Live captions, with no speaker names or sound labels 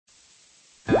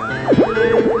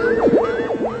Welcome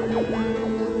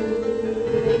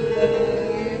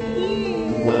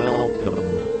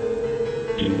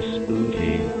to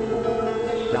Spooky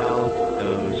South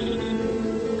Coast.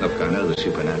 Look, I know the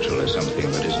supernatural is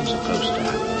something that isn't supposed to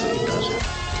happen, but it does.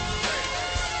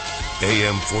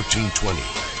 AM 1420,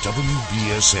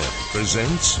 WBSM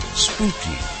presents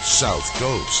Spooky South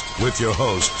Coast with your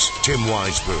hosts Tim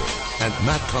Weisberg and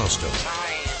Matt Costa.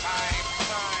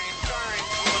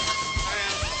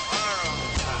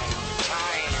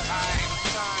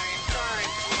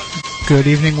 Good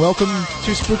evening. Welcome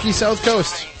to Spooky South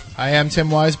Coast. I am Tim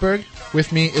Weisberg.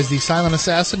 With me is the silent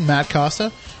assassin, Matt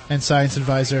Costa, and science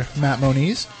advisor, Matt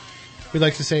Moniz. We'd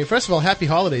like to say, first of all, happy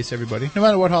holidays to everybody, no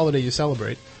matter what holiday you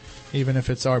celebrate, even if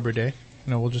it's Arbor Day.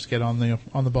 You know, we'll just get on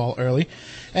the ball early.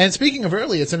 And speaking of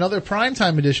early, it's another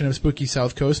primetime edition of Spooky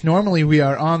South Coast. Normally we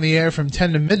are on the air from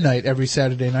 10 to midnight every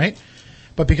Saturday night,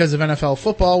 but because of NFL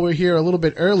football, we're here a little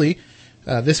bit early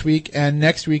this week and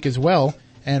next week as well.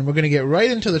 And we're going to get right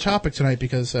into the topic tonight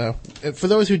because, for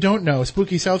those who don't know,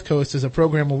 Spooky South Coast is a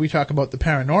program where we talk about the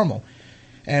paranormal.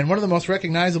 And one of the most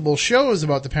recognizable shows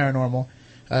about the paranormal,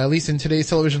 at least in today's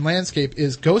television landscape,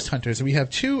 is Ghost Hunters. And we have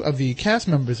two of the cast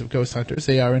members of Ghost Hunters.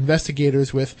 They are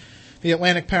investigators with the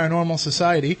Atlantic Paranormal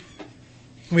Society.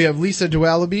 We have Lisa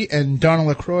Dualaby and Donna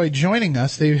LaCroix joining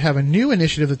us. They have a new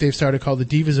initiative that they've started called the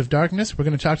Divas of Darkness. We're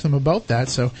going to talk to them about that,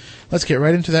 so let's get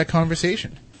right into that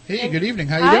conversation. Hey, good evening.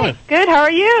 How you doing? Good. How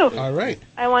are you? All right.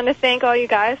 I want to thank all you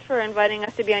guys for inviting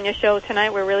us to be on your show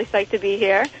tonight. We're really psyched to be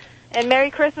here. And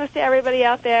Merry Christmas to everybody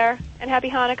out there. And Happy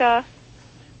Hanukkah.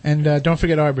 And don't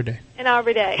forget Arbor Day. And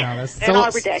Arbor Day. No, that's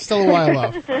still a while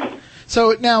off.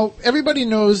 So now, everybody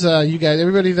knows you guys,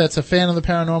 everybody that's a fan of the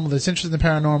paranormal, that's interested in the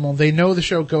paranormal, they know the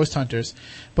show Ghost Hunters.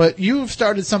 But you've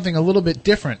started something a little bit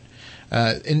different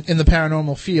in the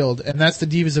paranormal field, and that's the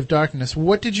Divas of Darkness.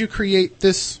 What did you create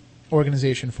this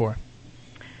organization for?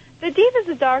 The Divas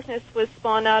of Darkness was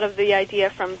spawned out of the idea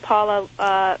from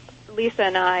Paula, Lisa,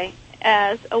 and I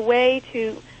as a way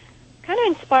to kind of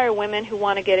inspire women who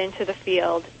want to get into the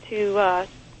field, to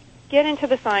get into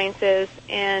the sciences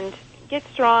and get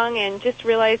strong and just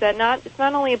realize that it's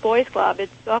not only a boys' club,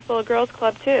 it's also a girls'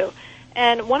 club too.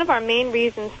 And one of our main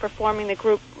reasons for forming the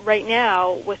group right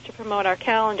now was to promote our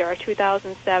calendar, our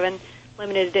 2007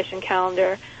 limited edition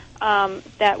calendar,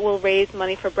 that will raise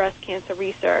money for breast cancer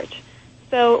research.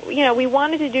 So, you know, we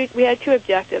had two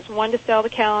objectives. One, to sell the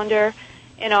calendar,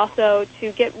 and also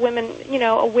to get women, you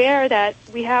know, aware that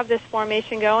we have this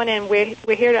formation going, and we're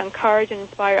here to encourage and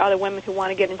inspire other women who want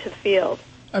to get into the field.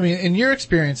 I mean, in your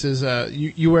experiences,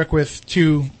 you work with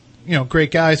two, you know,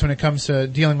 great guys when it comes to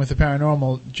dealing with the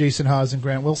paranormal, Jason Hawes and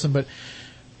Grant Wilson, but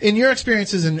in your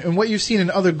experiences and what you've seen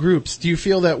in other groups, do you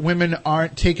feel that women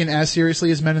aren't taken as seriously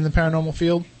as men in the paranormal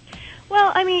field?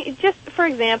 Well, I mean, just for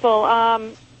example,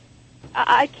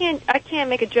 I can't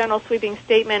make a general sweeping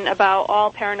statement about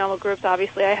all paranormal groups.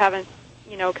 Obviously, I haven't,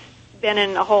 you know, been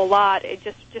in a whole lot. It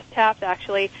just tapped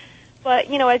actually, but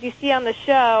you know, as you see on the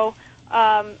show,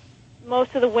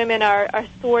 most of the women are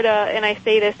sort of, and I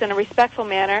say this in a respectful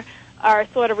manner, are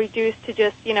sort of reduced to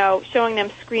just, you know, showing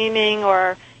them screaming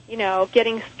or, you know,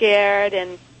 getting scared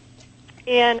and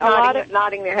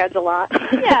nodding their heads a lot.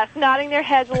 Yes, nodding their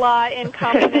heads a lot in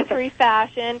complimentary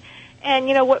fashion. And,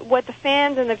 you know, what the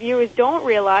fans and the viewers don't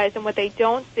realize and what they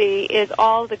don't see is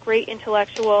all the great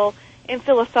intellectual and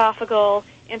philosophical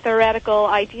and theoretical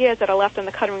ideas that are left on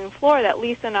the cutting room floor that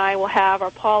Lisa and I will have,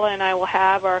 or Paula and I will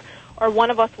have, or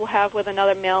one of us will have with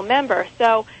another male member.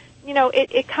 So, you know,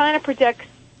 it kind of projects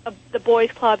the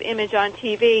boys' club image on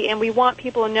TV, and we want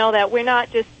people to know that we're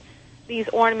not just these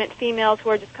ornament females who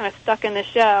are just kind of stuck in the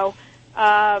show,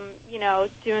 you know,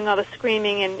 doing all the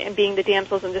screaming and being the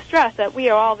damsels in distress, that we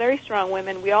are all very strong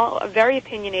women. We all are very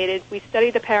opinionated. We study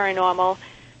the paranormal,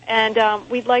 and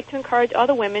we'd like to encourage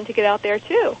other women to get out there,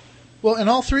 too. Well, and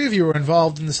all three of you are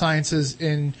involved in the sciences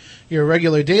in your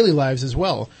regular daily lives as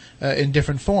well, in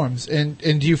different forms. And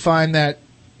do you find that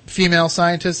female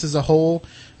scientists as a whole,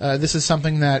 this is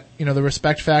something that, you know, the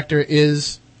respect factor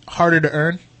is harder to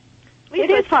earn? It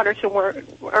is harder to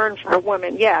earn for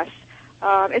women, yes.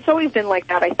 It's always been like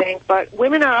that, I think. But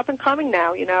women are up and coming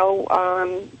now, you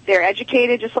know. They're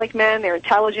educated just like men. They're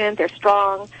intelligent. They're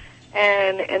strong.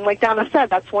 And like Donna said,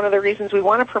 that's one of the reasons we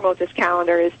want to promote this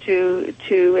calendar, is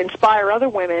to inspire other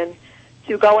women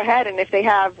to go ahead. And if they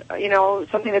have, you know,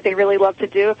 something that they really love to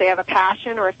do, if they have a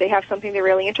passion or if they have something they're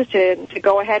really interested in, to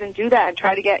go ahead and do that and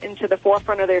try to get into the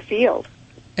forefront of their field.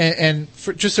 And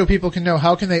just so people can know,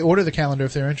 how can they order the calendar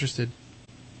if they're interested?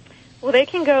 Well, they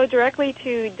can go directly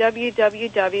to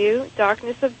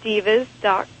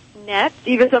www.darknessofdivas.net.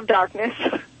 Divas of Darkness.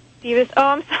 Divas, oh,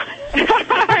 I'm sorry.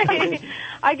 Sorry.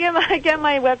 I get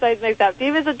my websites mixed up.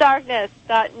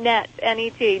 divasofdarkness.net,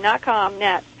 N-E-T, not com,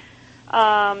 net.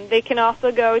 They can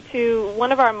also go to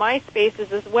one of our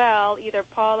MySpaces as well, either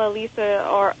Paula, Lisa,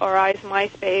 or I's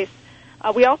MySpace.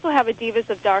 We also have a Divas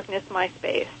of Darkness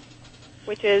MySpace,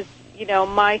 which is,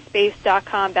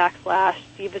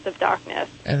 myspace.com/Divas of Darkness.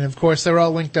 And, of course, they're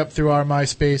all linked up through our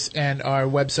MySpace and our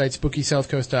website,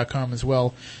 SpookySouthCoast.com, as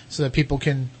well, so that people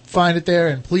can find it there.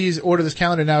 And please order this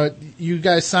calendar. Now, you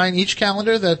guys sign each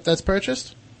calendar that's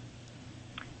purchased?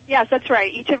 Yes, that's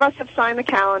right. Each of us have signed the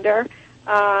calendar,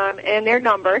 and they're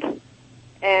numbered,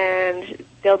 and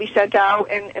they'll be sent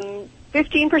out. And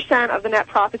 15% of the net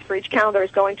profits for each calendar is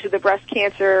going to the Breast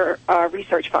Cancer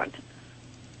Research Fund.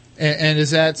 And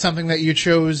is that something that you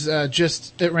chose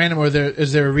just at random, or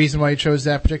is there a reason why you chose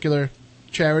that particular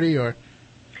charity? Or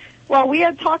well, we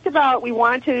had talked about we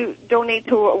wanted to donate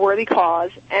to a worthy cause,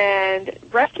 and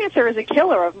breast cancer is a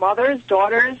killer of mothers,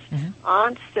 daughters,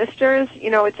 aunts, sisters.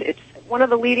 It's one of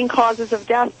the leading causes of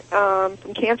death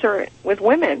from cancer with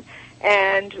women.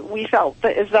 And we felt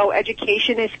that as though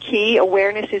education is key,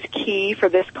 awareness is key for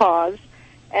this cause.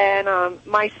 And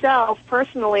myself,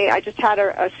 personally, I just had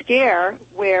a scare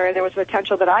where there was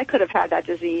potential that I could have had that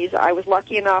disease. I was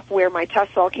lucky enough where my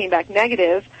tests all came back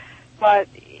negative, but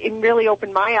it really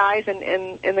opened my eyes,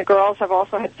 and the girls have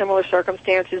also had similar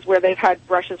circumstances where they've had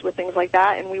brushes with things like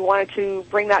that, and we wanted to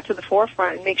bring that to the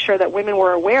forefront and make sure that women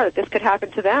were aware that this could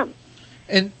happen to them.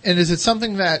 And is it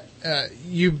something that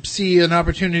you see an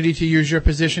opportunity to use your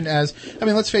position as,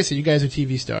 let's face it, you guys are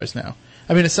TV stars now.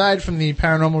 Aside from the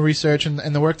paranormal research and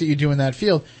the work that you do in that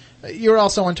field, you're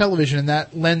also on television, and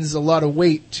that lends a lot of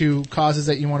weight to causes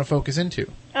that you want to focus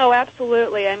into. Oh,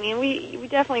 absolutely. We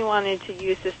definitely wanted to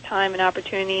use this time and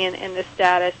opportunity and this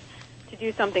status to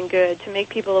do something good, to make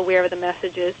people aware of the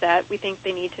messages that we think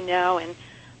they need to know. And,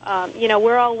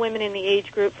 we're all women in the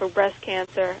age group for breast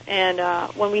cancer, and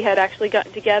when we had actually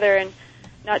gotten together and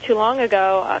not too long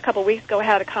ago, a couple of weeks ago, we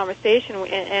had a conversation,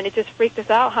 and it just freaked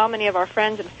us out how many of our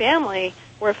friends and family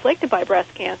were afflicted by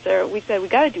breast cancer. We said, we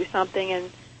got to do something, and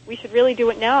we should really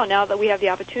do it now that we have the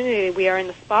opportunity. We are in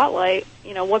the spotlight.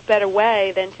 What better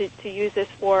way than to use this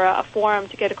for a forum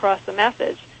to get across the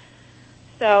message?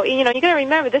 So, you got to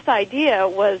remember, this idea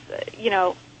was,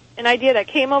 an idea that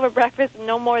came over breakfast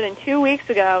no more than 2 weeks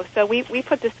ago. So we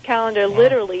put this calendar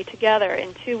literally together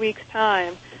in 2 weeks'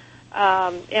 time.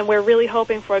 And we're really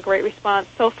hoping for a great response.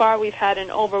 So far, we've had an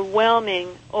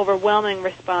overwhelming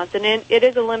response. And it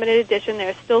is a limited edition.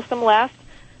 There's still some left.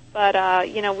 But,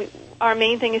 our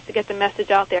main thing is to get the message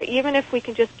out there. Even if we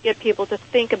can just get people to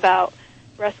think about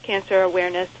breast cancer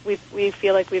awareness, we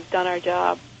feel like we've done our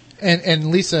job.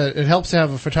 And Lisa, it helps to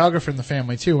have a photographer in the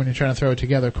family, too, when you're trying to throw it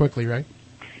together quickly, right?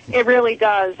 It really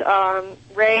does.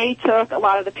 Ray took a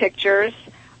lot of the pictures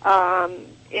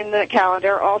in the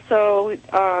calendar. Also,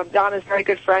 Donna's very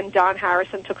good friend, Don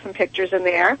Harrison, took some pictures in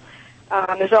there.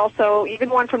 There's also even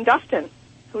one from Dustin,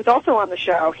 who's also on the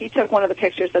show. He took one of the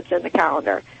pictures that's in the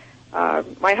calendar.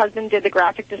 My husband did the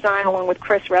graphic design along with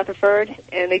Chris Rutherford,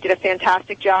 and they did a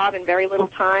fantastic job in very little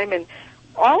time. And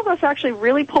all of us actually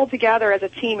really pulled together as a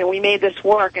team, and we made this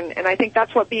work. And I think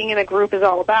that's what being in a group is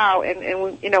all about.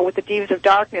 And with the Divas of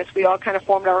Darkness, we all kind of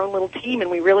formed our own little team, and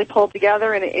we really pulled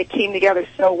together, and it came together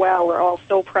so well. We're all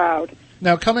so proud.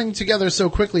 Now, coming together so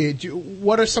quickly,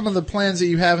 what are some of the plans that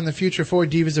you have in the future for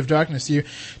Divas of Darkness? Do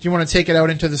you want to take it out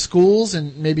into the schools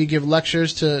and maybe give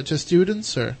lectures to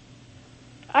students, or?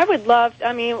 I would love.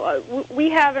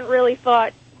 We haven't really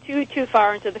thought too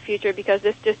far into the future because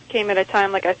this just came at a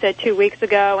time, like I said, 2 weeks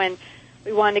ago, and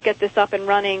we wanted to get this up and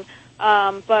running.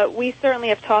 But we certainly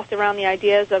have tossed around the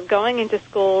ideas of going into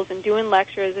schools and doing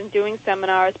lectures and doing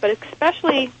seminars, but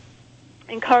especially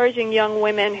encouraging young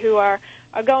women who are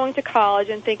going to college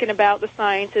and thinking about the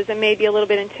sciences and maybe a little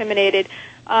bit intimidated,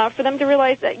 for them to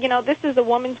realize that, this is a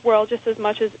woman's world just as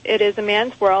much as it is a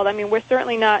man's world. We're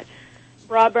certainly not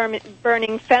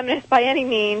broad-burning feminists by any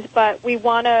means, but we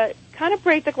want to kind of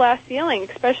break the glass ceiling,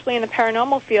 especially in the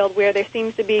paranormal field where there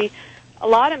seems to be a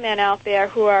lot of men out there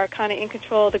who are kind of in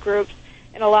control of the groups,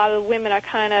 and a lot of the women are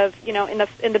kind of,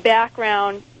 in the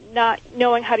background, not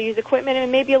knowing how to use equipment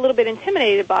and maybe a little bit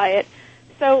intimidated by it.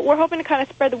 So we're hoping to kind of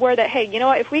spread the word that, hey,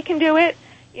 if we can do it,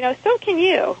 so can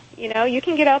you. You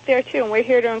can get out there too, and we're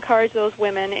here to encourage those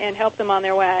women and help them on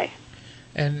their way.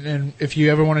 And if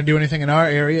you ever want to do anything in our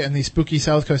area, in the spooky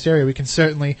South Coast area, we can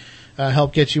certainly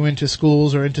help get you into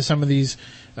schools or into some of these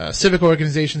civic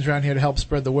organizations around here to help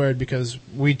spread the word, because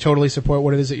we totally support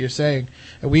what it is that you're saying.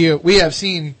 We have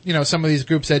seen, some of these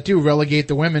groups that do relegate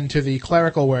the women to the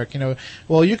clerical work.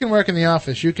 Well, you can work in the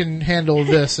office, you can handle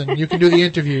this, and you can do the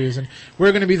interviews, and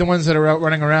we're going to be the ones that are out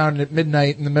running around at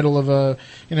midnight in the middle of a,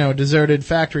 deserted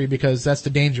factory, because that's the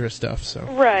dangerous stuff. So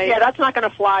Right. Yeah, that's not going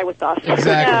to fly with us.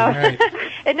 exactly. No. Right.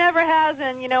 It never has,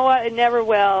 and you know what? It never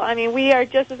will. I mean, we are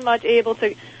just as much able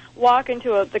to walk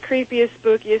into the creepiest,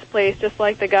 spookiest place, just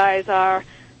like the guys are.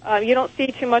 You don't see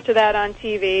too much of that on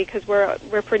TV because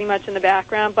we're pretty much in the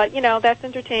background. But that's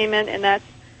entertainment, and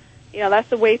that's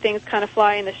the way things kind of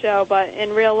fly in the show. But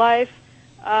in real life,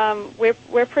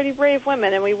 we're pretty brave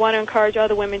women, and we want to encourage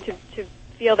other women to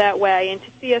feel that way and to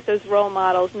see us as role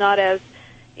models, not as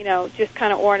just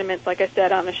kind of ornaments, like I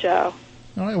said on the show.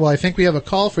 All right, well, I think we have a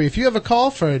call for you. If you have a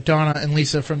call for Donna and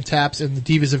Lisa from TAPS and the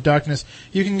Divas of Darkness,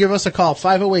 you can give us a call,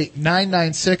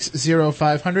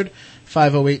 508-996-0500,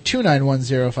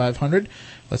 508-291-0500.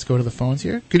 Let's go to the phones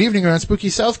here. Good evening, you're on Spooky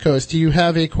South Coast. Do you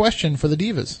have a question for the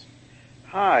Divas?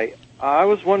 Hi. I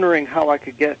was wondering how I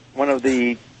could get one of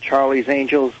the Charlie's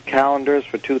Angels calendars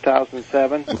for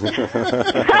 2007.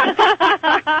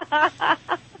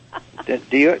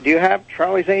 Do you have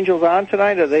Charlie's Angels on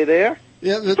tonight? Are they there?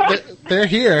 Yeah, they're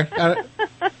here.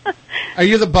 Are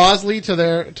you the Bosley to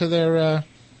their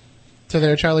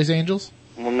Charlie's Angels?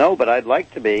 Well, no, but I'd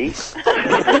like to be.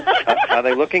 Are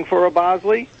they looking for a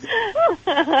Bosley?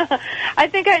 I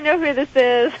think I know who this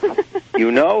is.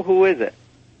 You know? Who is it?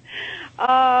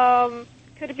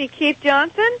 Could it be Keith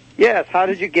Johnson? Yes. How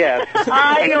did you guess?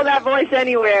 I know that voice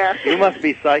anywhere. You must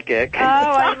be psychic. Oh,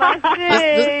 I must be.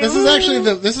 This is actually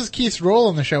this is Keith's role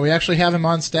in the show. We actually have him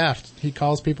on staff. He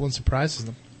calls people and surprises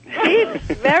them. Keith,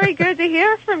 very good to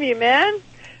hear from you, man.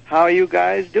 How are you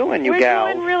guys doing, you gals?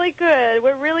 We're doing really good.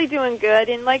 We're really doing good.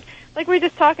 And like we were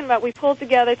just talking about, we pulled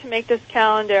together to make this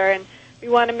calendar, and we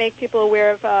want to make people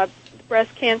aware of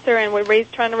breast cancer, and we're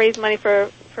trying to raise money for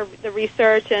the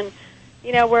research, and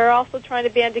we're also trying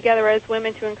to band together as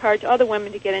women to encourage other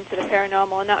women to get into the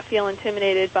paranormal and not feel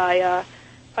intimidated by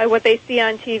what they see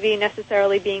on TV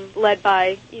necessarily being led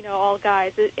by, all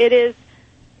guys. It is,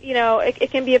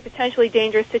 it can be a potentially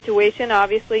dangerous situation.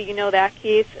 Obviously, you know that,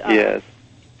 Keith. Yes.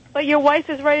 But your wife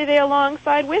is right there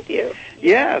alongside with you.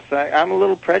 Yes, I'm a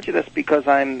little prejudiced because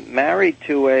I'm married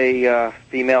to a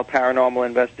female paranormal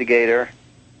investigator.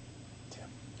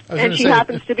 And she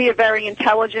happens to be a very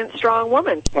intelligent, strong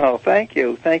woman. Well, thank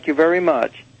you. Thank you very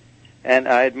much. And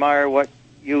I admire what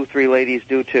you three ladies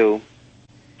do, too.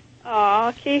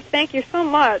 Aw, Keith, thank you so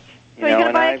much. So you're going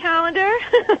to buy a calendar?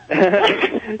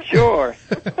 Sure.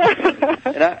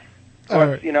 And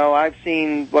I've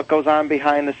seen what goes on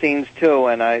behind the scenes, too,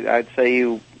 and I'd say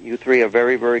you three are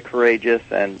very, very courageous,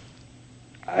 and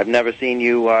I've never seen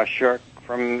you shirk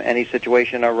from any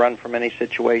situation or run from any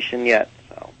situation yet.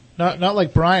 Not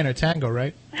like Brian or Tango,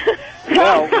 right?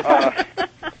 Well,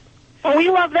 well, we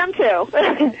love them too.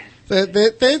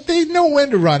 They know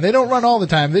when to run. They don't run all the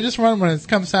time. They just run when it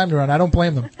comes time to run. I don't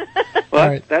blame them. Well, all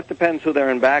right. That depends who they're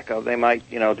in back of. They might,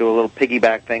 do a little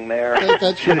piggyback thing there.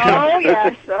 That's true. Oh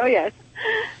yes.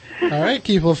 All right,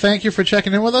 Keith. Well, thank you for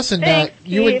checking in with us, and Thanks,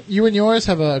 you and yours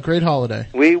have a great holiday.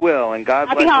 We will, and God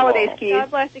bless Happy you holidays, all. Keith. God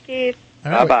bless you, Keith.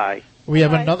 All right. Bye-bye. We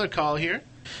have another call here.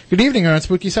 Good evening, you're on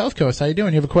Spooky South Coast. How you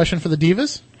doing? You have a question for the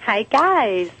Divas? Hi,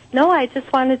 guys. No, I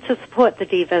just wanted to support the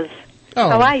Divas. Oh.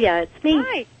 How are ya? It's me.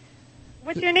 Hi.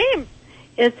 What's your name?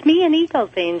 It's me and Eagles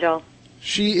Angel.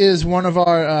 She is one of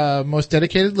our most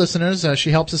dedicated listeners.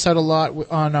 She helps us out a lot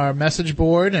on our message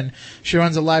board, and she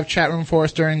runs a live chat room for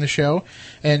us during the show.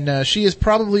 And she is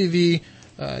probably the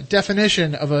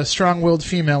definition of a strong-willed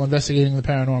female investigating the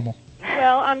paranormal.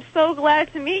 Well, I'm so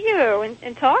glad to meet you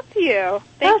and talk to you.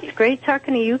 Thank you. It's great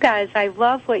talking to you guys. I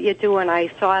love what you do, and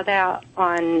I saw that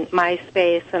on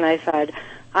MySpace, and I said,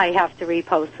 I have to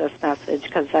repost this message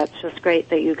because that's just great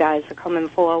that you guys are coming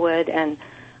forward. And,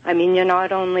 I mean, you're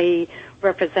not only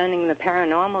representing the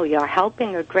paranormal, you're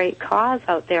helping a great cause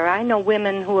out there. I know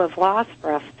women who have lost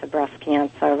breast to breast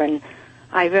cancer, and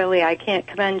I can't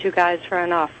commend you guys for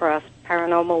enough for us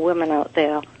paranormal women out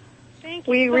there. Thank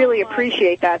you. We so really much.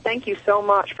 appreciate that. Thank you so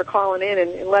much for calling in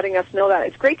and letting us know that.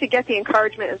 It's great to get the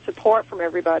encouragement and support from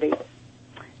everybody.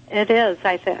 It is.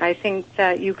 I think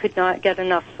that you could not get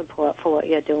enough support for what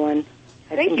you're doing.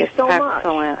 Thank you so much.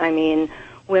 Excellent. I mean,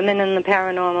 women in the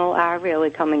paranormal are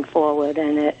really coming forward,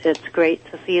 and it's great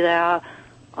to see that.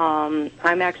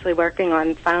 I'm actually working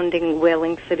on founding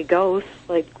Whaling City Ghosts.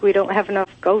 Like, we don't have enough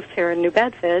ghosts here in New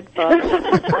Bedford, but,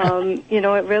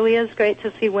 it really is great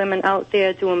to see women out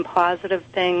there doing positive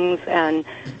things. And,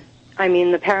 I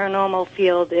mean, the paranormal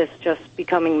field is just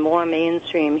becoming more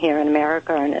mainstream here in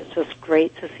America, and it's just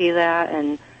great to see that,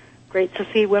 and great to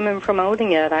see women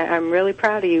promoting it. I'm really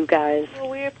proud of you guys. Well,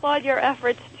 we applaud your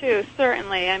efforts, too,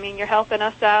 certainly. I mean, you're helping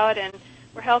us out, and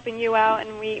we're helping you out,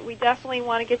 and we definitely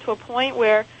want to get to a point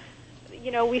where,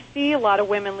 we see a lot of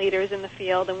women leaders in the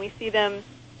field, and we see them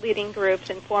leading groups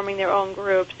and forming their own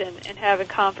groups and having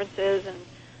conferences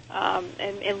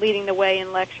and leading the way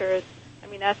in lectures. I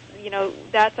mean,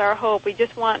 that's our hope.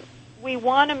 We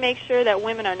want to make sure that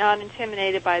women are not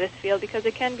intimidated by this field, because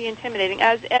it can be intimidating,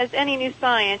 as any new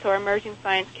science or emerging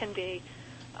science can be.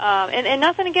 And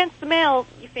nothing against the male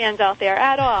fans out there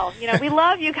at all. We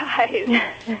love you guys.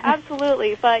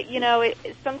 Absolutely. But,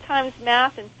 sometimes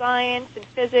math and science and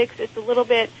physics, it's a little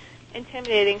bit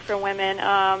intimidating for women.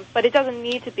 But it doesn't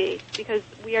need to be, because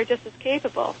we are just as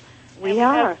capable. We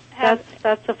are.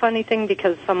 That's a funny thing,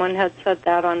 because someone had said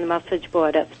that on the message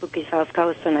board at Spooky South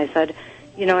Coast, and I said,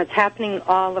 it's happening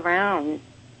all around.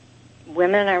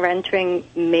 Women are entering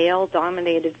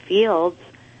male-dominated fields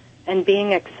and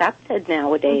being accepted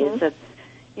nowadays. Mm-hmm. It's,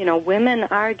 women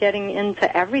are getting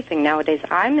into everything nowadays.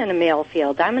 I'm in a male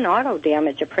field. I'm an auto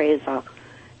damage appraiser.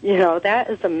 That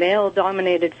is a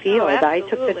male-dominated field. Oh, I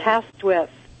took the test with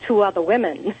 2 other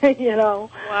women,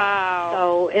 Wow.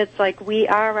 So it's like we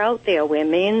are out there. We're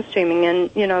mainstreaming,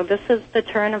 and, this is the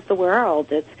turn of the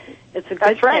world. It's a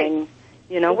good thing.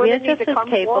 We're just as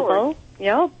capable. Forward.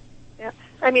 Yep. Yeah.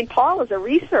 I mean, Paul is a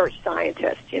research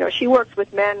scientist. She works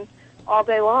with men all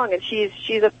day long, and she's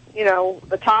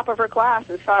the top of her class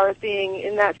as far as being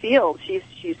in that field. She's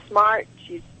smart,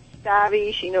 she's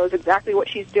savvy, she knows exactly what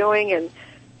she's doing, and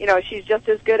she's just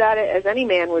as good at it as any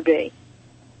man would be.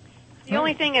 The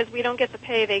only thing is we don't get the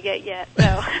pay they get yet.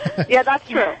 So. Yeah, that's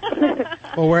true.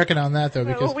 We're working on that, though,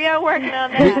 because we are working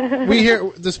on that. we here,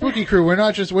 the Spooky Crew, we're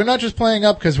not just playing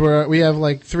up because we have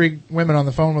like 3 women on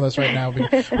the phone with us right now.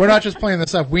 We're not just playing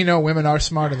this up. We know women are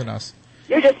smarter than us.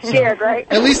 You're just scared, right?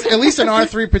 At least in our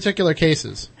 3 particular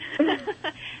cases.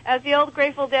 As the old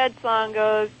Grateful Dead song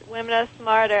goes, women are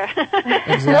smarter.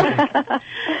 Exactly.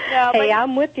 Hey,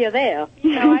 I'm with you there.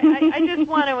 I just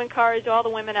want to encourage all the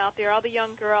women out there, all the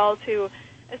young girls who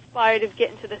aspire to get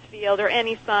into this field or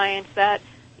any science, that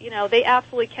they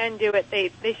absolutely can do it.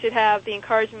 They should have the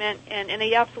encouragement, and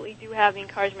they absolutely do have the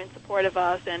encouragement and support of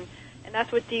us, and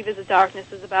that's what Divas of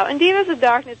Darkness is about. And Divas of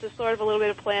Darkness is sort of a little bit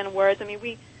of play on words. I mean,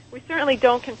 we certainly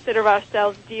don't consider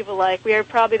ourselves diva-like. We are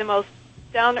probably the most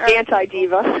down-to-earth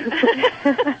anti-diva.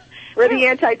 We're the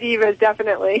anti-divas,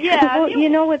 definitely. Yeah.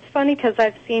 Well, what's funny, because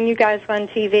I've seen you guys on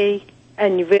TV,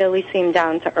 and you really seem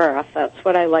down to earth. That's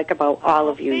what I like about all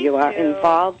of you. You are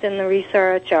involved in the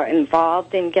research, you're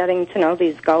involved in getting to know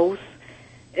these ghosts.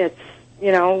 It's,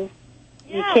 you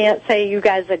can't say you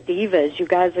guys are divas. You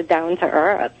guys are down to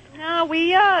earth. No,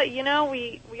 we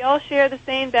all share the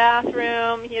same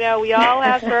bathroom. We all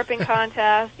have burping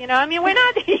contests. I mean, we're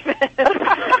not divas.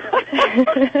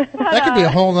 That could be a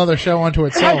whole other show unto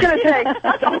itself. I was going to say,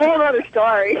 that's a whole other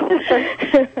story.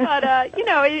 But,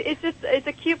 it's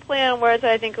a cute play on words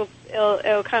that I think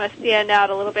it'll kind of stand out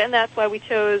a little bit, and that's why we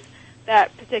chose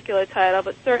that particular title.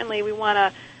 But certainly we want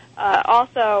to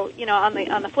also,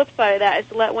 on the flip side of that, is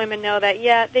to let women know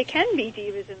that, they can be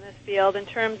divas in this field in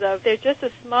terms of they're just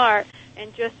as smart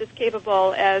and just as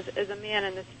capable as a man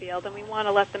in this field. And we want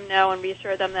to let them know and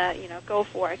reassure them that, go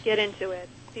for it, get into it,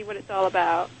 see what it's all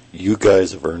about. You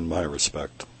guys have earned my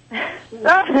respect.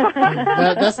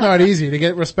 That's not easy to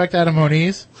get respect out of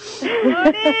Moniz. Woohoo,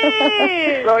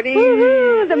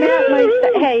 the Matt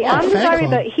Meister. Hey, I'm sorry,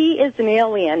 but he is an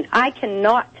alien. I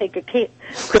cannot take a clear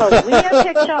picture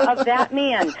of that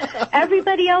man.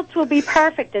 Everybody else will be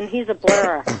perfect, and he's a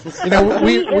blur.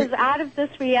 He is out of this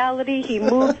reality. He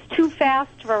moves too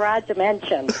fast for our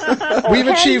dimension. We've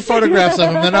achieved photographs of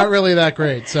him. They're not really that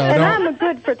great. So I'm a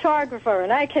good photographer,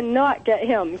 and I cannot get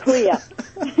him clear.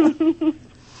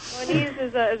 Moniz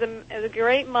is a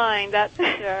great mind, that's for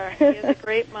sure. He has a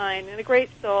great mind and a great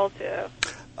soul, too.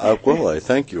 Well, I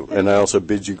thank you. And I also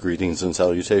bid you greetings and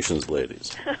salutations,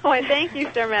 ladies. Oh, I thank you,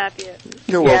 Sir Matthew.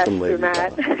 You're welcome, Sir lady.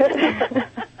 Matt.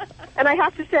 And I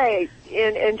have to say,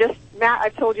 and just, Matt,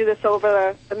 I've told you this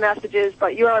over the messages,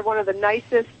 but you are one of the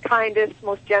nicest, kindest,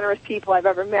 most generous people I've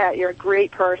ever met. You're a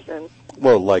great person.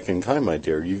 Well, like and kind, my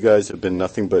dear. You guys have been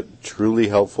nothing but truly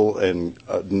helpful and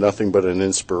nothing but an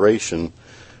inspiration.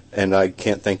 And I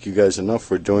can't thank you guys enough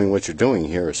for doing what you're doing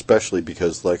here, especially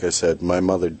because, like I said, my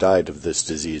mother died of this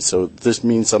disease. So this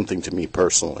means something to me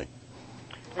personally.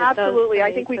 Absolutely.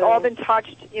 I think we've all been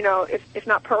touched, if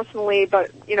not personally,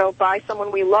 but, by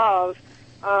someone we love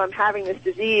having this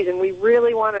disease. And we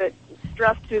really want to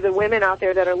stress to the women out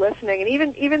there that are listening,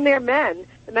 and even their men,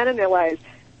 the men in their lives,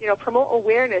 promote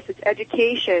awareness. It's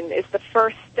education. It's the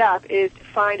first step is to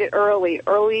find it early.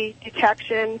 Early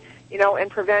detection,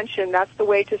 and prevention. That's the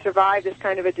way to survive this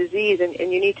kind of a disease. And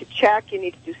you need to check. You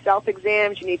need to do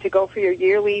self-exams. You need to go for your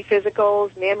yearly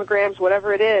physicals, mammograms,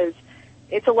 whatever it is.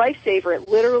 It's a lifesaver. It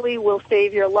literally will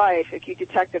save your life if you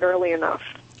detect it early enough.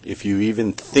 If you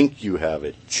even think you have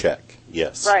it, check.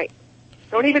 Yes. Right.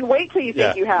 Don't even wait till you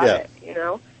think you have it,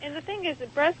 And the thing is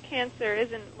that breast cancer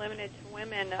isn't limited to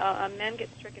women. Men get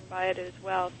stricken by it as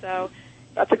well. So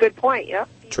that's a good point, yeah.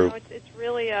 True. It's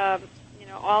really,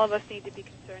 all of us need to be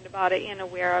concerned about it and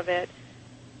aware of it.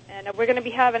 And we're going to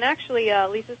be having, Lisa's going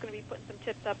to be putting some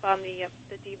tips up on the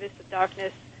Divas of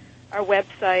Darkness, our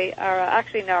website,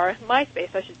 our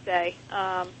MySpace, I should say,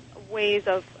 ways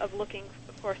of looking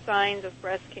for signs of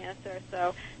breast cancer.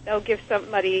 So that'll give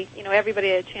somebody,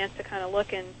 everybody a chance to kind of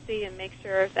look and see and make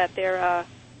sure that they're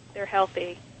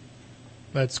healthy.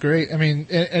 That's great. I mean,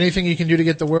 anything you can do to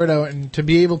get the word out and to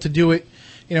be able to do it,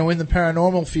 in the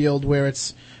paranormal field where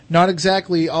it's not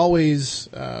exactly always,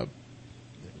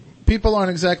 people aren't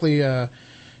exactly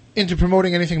into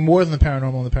promoting anything more than the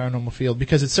paranormal in the paranormal field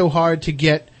because it's so hard to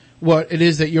get what it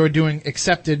is that you're doing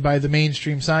accepted by the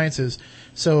mainstream sciences.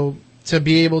 So to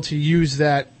be able to use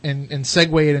that and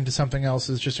segue it into something else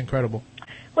is just incredible.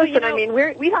 Listen,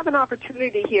 we have an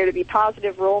opportunity here to be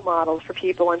positive role models for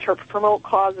people and to promote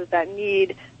causes that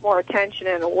need more attention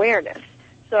and awareness.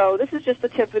 So this is just the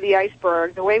tip of the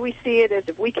iceberg. The way we see it is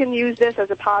if we can use this as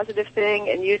a positive thing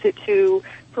and use it to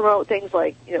promote things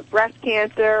like, breast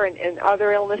cancer and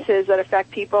other illnesses that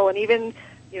affect people and even,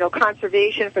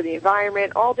 conservation for the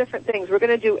environment, all different things. We're going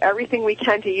to do everything we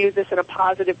can to use this in a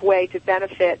positive way to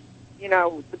benefit,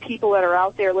 the people that are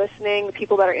out there listening, the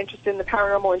people that are interested in the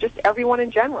paranormal, and just everyone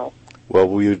in general. Well,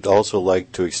 we would also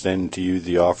like to extend to you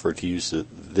the offer to use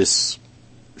this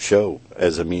show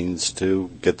as a means to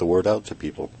get the word out to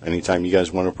people. Anytime you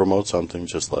guys want to promote something,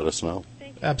 just let us know.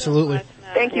 Absolutely. So much,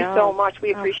 Thank you so much.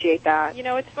 We appreciate that.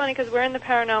 It's funny because we're in the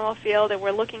paranormal field and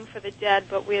we're looking for the dead,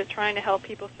 but we're trying to help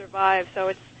people survive. So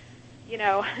it's,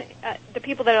 the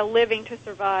people that are living to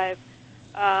survive,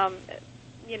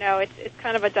 it's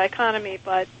kind of a dichotomy,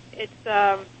 but it's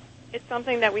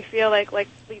something that we feel like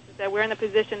Lisa said, we're in a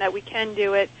position that we can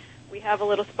do it. We have a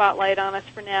little spotlight on us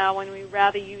for now, and we'd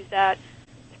rather use that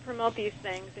to promote these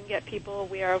things and get people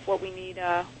aware of what we need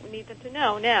them to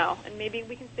know now. And maybe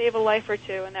we can save a life or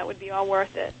two, and that would be all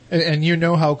worth it. And you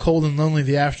know how cold and lonely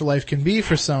the afterlife can be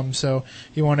for some, so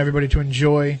you want everybody to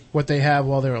enjoy what they have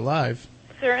while they're alive.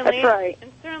 Certainly. That's right.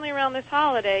 And certainly around this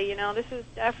holiday, this is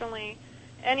definitely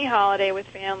any holiday with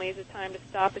families, a time to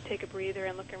stop and take a breather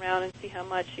and look around and see how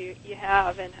much you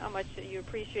have and how much you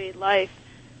appreciate life.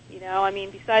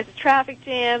 Besides the traffic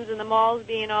jams and the malls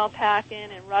being all packing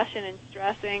and rushing and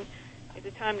stressing, it's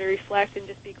a time to reflect and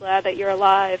just be glad that you're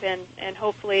alive. And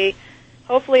hopefully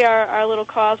our little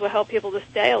cause will help people to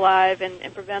stay alive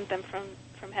and prevent them from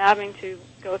having to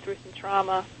go through some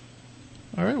trauma.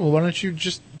 All right. Well, why don't you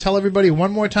just tell everybody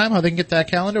one more time how they can get that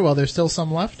calendar while there's still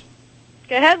some left?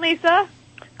 Go ahead, Lisa.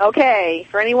 Okay.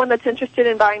 For anyone that's interested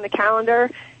in buying the calendar,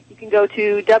 you can go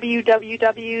to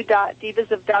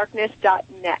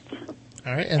www.divasofdarkness.net.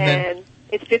 All right. And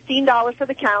it's $15 for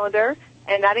the calendar,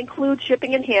 and that includes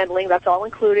shipping and handling. That's all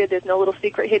included. There's no little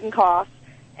secret hidden costs.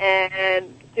 And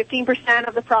 15%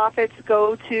 of the profits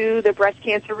go to the Breast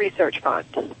Cancer Research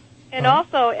Fund. And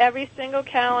also, every single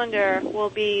calendar will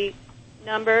be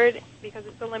numbered because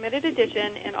it's a limited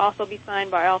edition and also be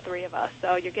signed by all three of us.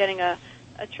 So you're getting a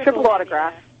triple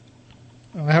autograph.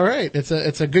 All right. It's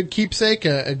a good keepsake,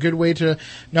 a good way to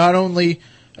not only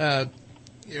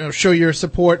show your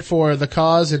support for the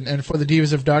cause and for the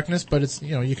Divas of Darkness, but it's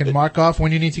you can mark off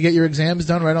when you need to get your exams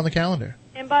done right on the calendar.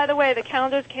 And by the way, the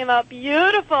calendars came out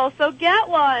beautiful, so get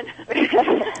one.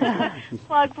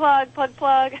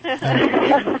 plug.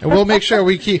 And we'll make sure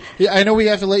we keep. I know we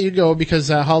have to let you go because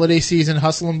holiday season,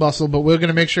 hustle and bustle, but we're going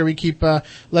to make sure we keep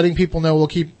letting people know. We'll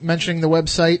keep mentioning the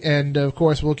website, and of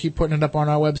course, we'll keep putting it up on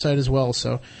our website as well.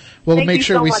 So we'll make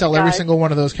sure we sell every single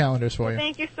one of those calendars for you.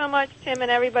 Thank you so much, Tim,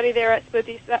 and everybody there at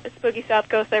Spooky South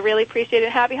Coast. I really appreciate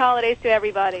it. Happy holidays to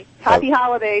everybody. Happy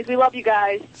holidays. We love you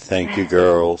guys. Thank you,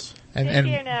 girls. Take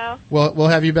care now. We'll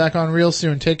have you back on real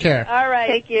soon. Take care. All right.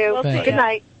 Thank you. We'll Good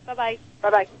night. Bye-bye.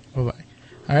 Bye-bye. Bye-bye.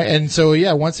 All right, and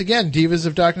so, once again,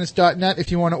 divasofdarkness.net.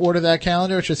 If you want to order that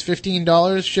calendar, it's just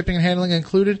 $15, shipping and handling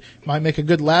included. Might make a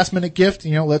good last-minute gift,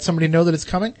 let somebody know that it's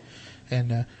coming.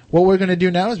 And what we're going to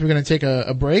do now is we're going to take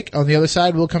a break. On the other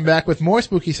side, we'll come back with more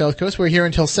Spooky South Coast. We're here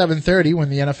until 7:30 when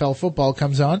the NFL football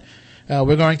comes on.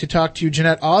 We're going to talk to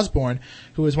Jeanette Osborne,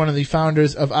 who is one of the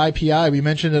founders of IPI. We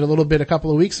mentioned it a little bit a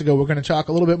couple of weeks ago. We're going to talk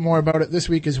a little bit more about it this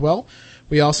week as well.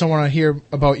 We also want to hear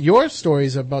about your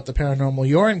stories about the paranormal,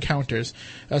 your encounters,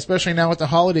 especially now with the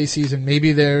holiday season.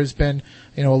 Maybe there's been,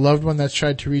 a loved one that's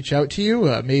tried to reach out to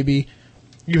you. Maybe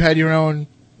you had your own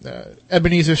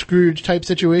Ebenezer Scrooge type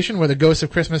situation where the ghost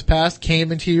of Christmas past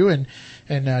came into you and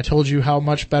told you how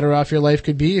much better off your life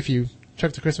could be if you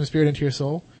took the Christmas spirit into your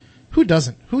soul. Who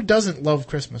doesn't? Who doesn't love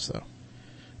Christmas, though?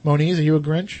 Moniz, are you a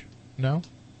Grinch? No?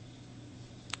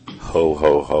 Ho,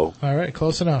 ho, ho. All right,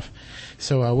 close enough.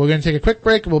 So we're going to take a quick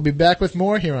break, and we'll be back with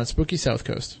more here on Spooky South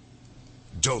Coast.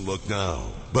 Don't look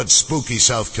now, but Spooky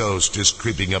South Coast is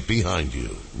creeping up behind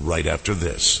you right after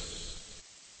this.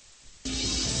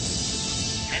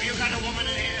 Have you got a woman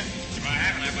in here? If I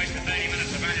haven't, I've wasted 30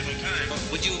 minutes of valuable time.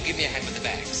 Would you give me a hand with the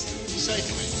bags?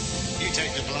 Certainly. You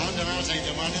take the blonde, and I'll take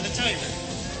the one in the toilet.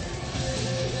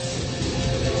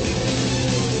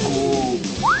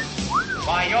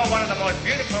 Why, you're one of the most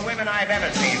beautiful women I've ever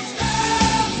seen.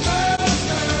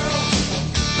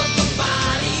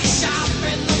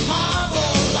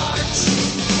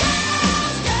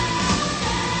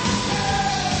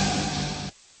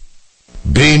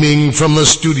 Beaming from the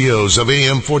studios of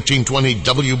AM 1420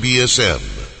 WBSM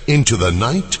into the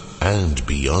night and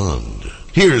beyond.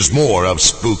 Here's more of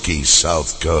Spooky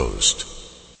South Coast.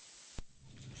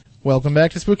 Welcome back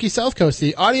to Spooky South Coast,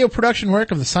 the audio production work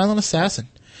of the Silent Assassin,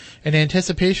 in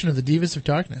anticipation of the Divas of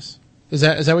Darkness. Is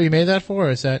that what you made that for,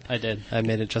 or is that... I did. I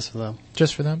made it just for them.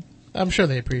 Just for them? I'm sure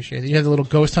they appreciate it. You had the little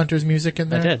Ghost Hunters music in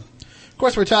there? I did. Of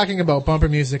course, we're talking about bumper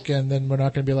music, and then we're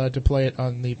not going to be allowed to play it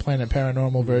on the Planet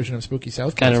Paranormal version of Spooky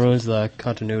South Coast. Kind of ruins the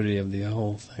continuity of the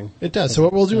whole thing. It does. So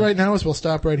what we'll do right now is we'll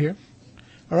stop right here.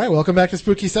 All right, welcome back to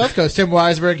Spooky South Coast. Tim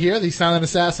Weisberg here, the Silent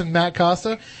Assassin Matt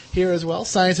Costa here as well,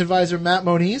 Science Advisor Matt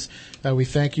Moniz. We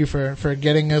thank you for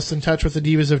getting us in touch with the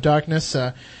Divas of Darkness,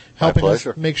 helping us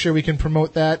make sure we can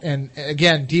promote that. And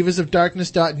again,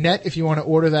 divasofdarkness.net if you want to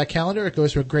order that calendar. It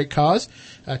goes to a great cause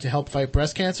to help fight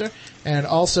breast cancer. And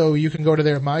also you can go to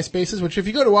their MySpaces, which if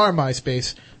you go to our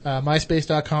MySpace,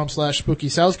 myspace.com/Spooky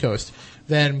South Coast,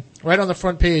 then right on the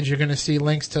front page you're going to see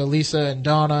links to Lisa and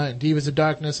Donna and Divas of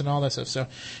Darkness and all that stuff. So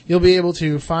you'll be able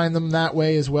to find them that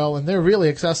way as well. And they're really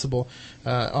accessible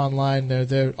online.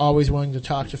 They're always willing to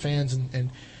talk to fans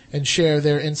and share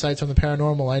their insights on the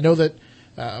paranormal. I know that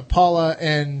Paula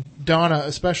and Donna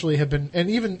especially have been, and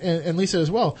even and Lisa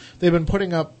as well, they've been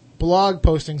putting up blog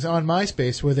postings on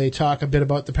MySpace where they talk a bit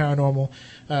about the paranormal,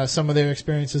 some of their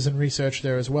experiences and research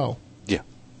there as well. Yeah.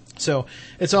 So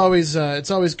it's always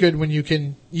good when you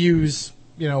can use,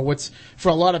 what's for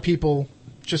a lot of people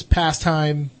just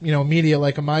pastime, media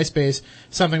like a MySpace,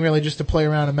 something really just to play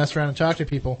around and mess around and talk to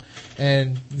people,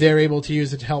 and they're able to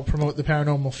use it to help promote the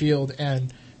paranormal field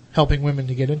and helping women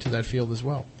to get into that field as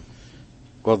well.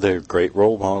 Well, they're great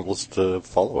role models to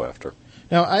follow after.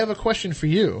 Now, I have a question for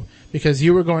you, because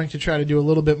you were going to try to do a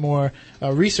little bit more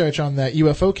research on that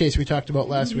UFO case we talked about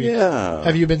last week. Yeah.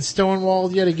 Have you been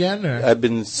stonewalled yet again? Or? I've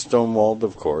been stonewalled,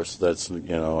 of course. That's,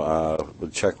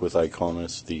 check with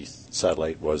Iconus. The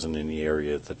satellite wasn't in the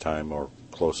area at the time or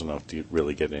close enough to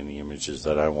really get any images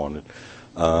that I wanted.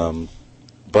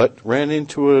 But ran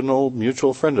into an old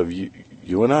mutual friend of you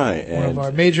and I. And one of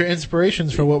our major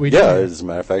inspirations for what we do. Yeah, as a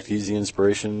matter of fact, he's the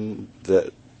inspiration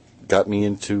that got me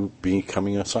into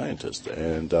becoming a scientist.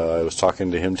 And I was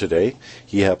talking to him today.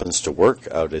 He happens to work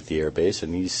out at the air base,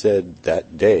 and he said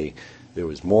that day there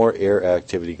was more air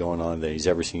activity going on than he's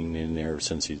ever seen in there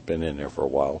since he's been in there for a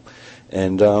while.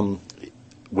 And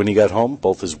when he got home,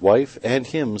 both his wife and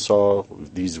him saw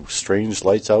these strange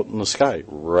lights out in the sky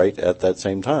right at that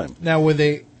same time. Now, were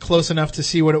they close enough to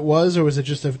see what it was, or was it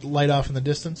just a light off in the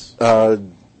distance?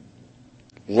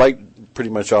 Light pretty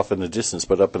much off in the distance,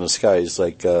 but up in the sky is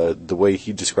like, the way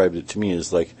he described it to me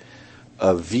is like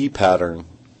a V pattern,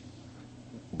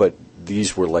 but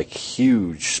these were like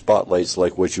huge spotlights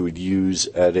like what you would use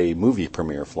at a movie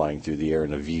premiere flying through the air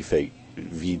in a V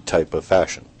type of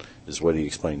fashion, is what he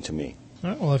explained to me. All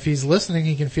right, well, if he's listening,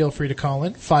 he can feel free to call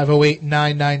in,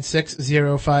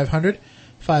 508-996-0500,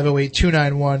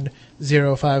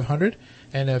 508-291-0500.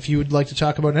 And if you would like to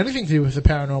talk about anything to do with the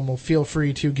paranormal, feel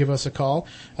free to give us a call.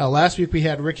 Last week we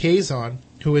had Rick Hayes on,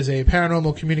 who is a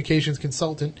paranormal communications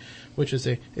consultant, which is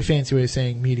a fancy way of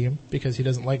saying medium, because he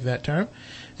doesn't like that term.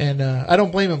 And I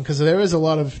don't blame him, because there is a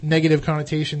lot of negative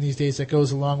connotation these days that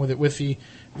goes along with it, with the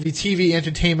TV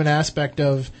entertainment aspect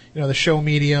of the show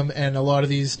medium and a lot of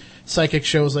these psychic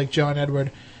shows like John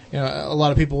Edward. a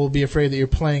lot of people will be afraid that you're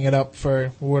playing it up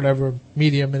for whatever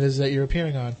medium it is that you're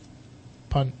appearing on.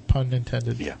 Pun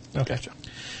intended. Yeah. Okay. Gotcha.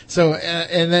 So,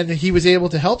 and then he was able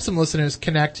to help some listeners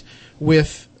connect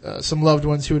with some loved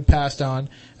ones who had passed on,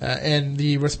 and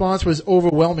the response was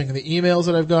overwhelming. The emails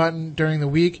that I've gotten during the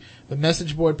week, the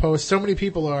message board posts, so many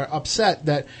people are upset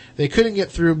that they couldn't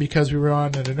get through because we were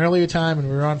on at an earlier time and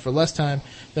we were on for less time,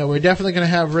 that we're definitely going to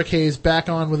have Rick Hayes back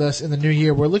on with us in the new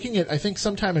year. We're looking at, I think,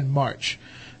 sometime in March,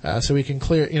 so we can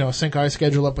sync our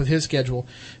schedule up with his schedule.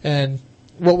 And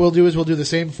what we'll do is we'll do the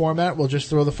same format. We'll just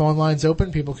throw the phone lines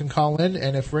open. People can call in,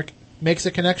 and if Rick makes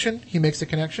a connection, he makes a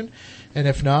connection. And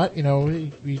if not,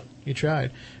 you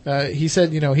tried. He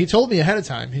said, he told me ahead of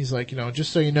time. He's like,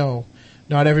 just so you know,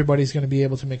 not everybody's going to be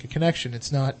able to make a connection.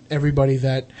 It's not everybody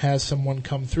that has someone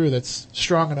come through that's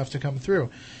strong enough to come through.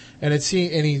 And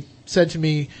he said to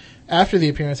me after the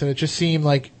appearance that it just seemed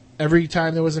like every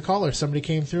time there was a caller, somebody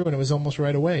came through, and it was almost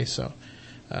right away. So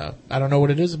I don't know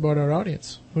what it is about our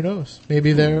audience. Who knows?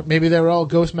 Maybe they're all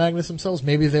ghost magnets themselves.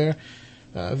 Maybe they're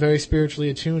very spiritually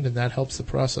attuned, and that helps the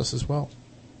process as well.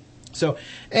 So,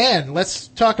 and let's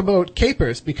talk about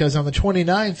Capers, because on the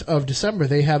 29th of December,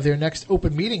 they have their next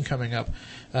open meeting coming up.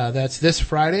 That's this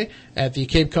Friday at the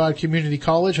Cape Cod Community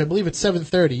College. I believe it's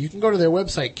 7:30. You can go to their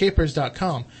website,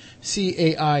 capers.com,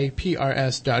 CAIPRS.com,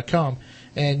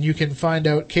 and you can find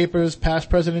out Capers past,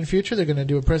 present, and future. They're going to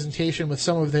do a presentation with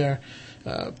some of their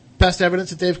best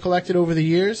evidence that they've collected over the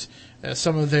years,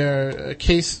 some of their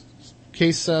case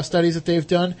studies that they've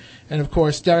done, and of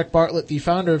course Derek Bartlett, the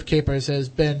founder of Capers, has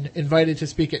been invited to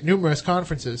speak at numerous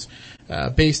conferences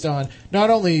based on not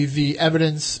only the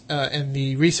evidence and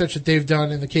the research that they've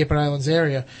done in the Cape and Islands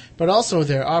area, but also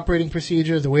their operating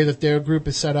procedure, the way that their group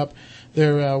is set up.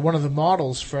 They're one of the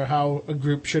models for how a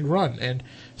group should run, and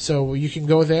so you can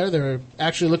go there. They're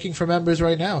actually looking for members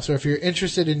right now, so if you're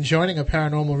interested in joining a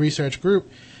paranormal research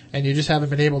group and you just haven't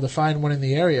been able to find one in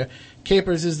the area,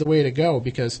 Capers is the way to go,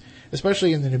 because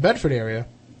especially in the New Bedford area,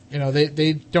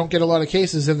 they don't get a lot of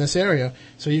cases in this area,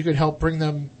 so you could help bring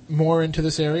them more into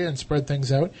this area and spread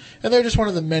things out. And they're just one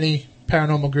of the many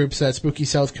paranormal groups that Spooky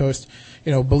South Coast,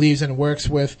 believes and works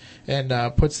with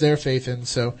and puts their faith in.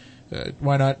 So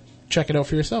why not check it out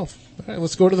for yourself? All right,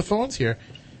 let's go to the phones here.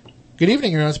 Good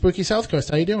evening. You're on Spooky South Coast.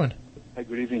 How you doing? Hi,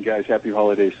 good evening, guys. Happy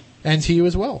holidays. And to you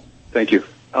as well. Thank you.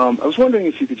 I was wondering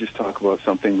if you could just talk about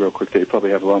something real quick that you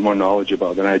probably have a lot more knowledge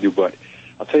about than I do, but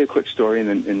I'll tell you a quick story,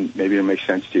 and maybe it'll make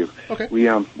sense to you. Okay.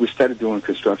 We started doing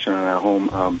construction on our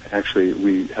home. Actually,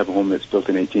 we have a home that's built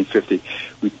in 1850.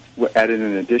 We added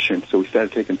an addition, so we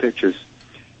started taking pictures,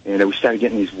 and we started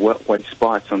getting these white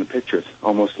spots on the pictures.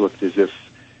 Almost looked as if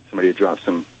somebody had dropped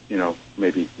some,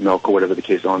 maybe milk or whatever the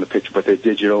case on the picture, but they're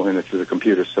digital and it's through the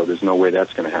computer, so there's no way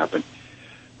that's going to happen.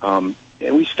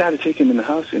 And we started taking them in the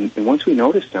house, and once we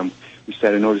noticed them, we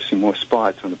started noticing more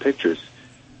spots on the pictures.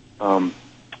 And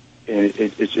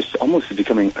it's just almost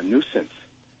becoming a nuisance.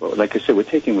 Well, like I said, we're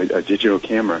taking with a digital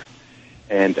camera,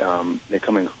 and they're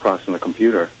coming across on the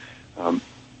computer,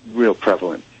 real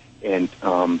prevalent. And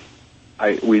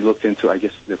we looked into, I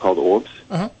guess they're called orbs,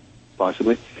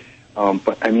 possibly.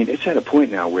 But, it's at a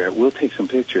point now where we'll take some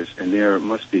pictures, and there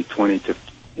must be 20 to,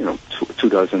 2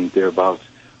 dozen thereabouts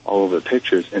all over the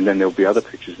pictures, and then there'll be other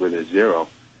pictures where there's zero.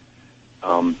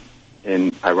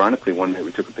 And ironically, one night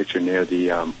we took a picture near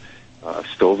the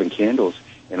stove and candles,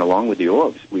 and along with the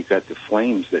orbs, we got the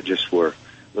flames that just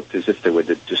looked as if they were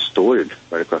distorted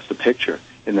right across the picture.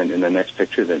 And then in the next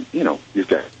picture, then, you've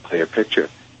got a clear picture.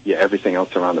 Yeah, everything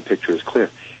else around the picture is clear.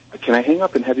 Can I hang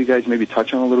up and have you guys maybe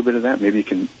touch on a little bit of that? Maybe you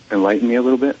can enlighten me a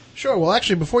little bit? Sure. Well,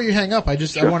 actually, before you hang up, I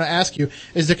want to ask you,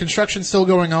 is the construction still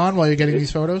going on while you're getting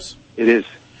these photos? It is.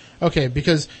 Okay,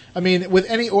 because, with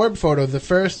any orb photo, the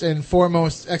first and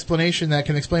foremost explanation that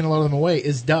can explain a lot of them away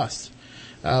is dust.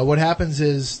 What happens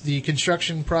is the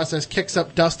construction process kicks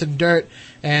up dust and dirt,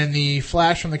 and the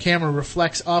flash from the camera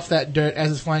reflects off that dirt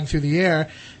as it's flying through the air,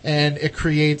 and it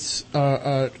creates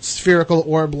a spherical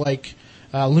orb-like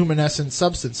luminescent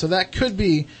substance. So that could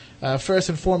be, first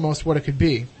and foremost, what it could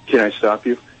be. Can I stop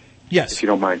you? Yes. If you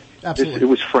don't mind. Absolutely. It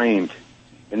was framed,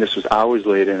 and this was hours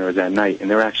later, and it was at night, and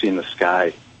they were actually in the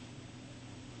sky.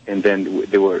 And then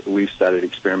we started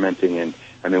experimenting, and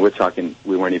we're talking,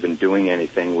 we weren't even doing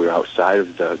anything. We were outside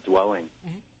of the dwelling,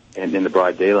 and in the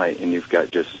broad daylight, and you've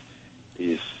got just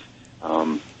these,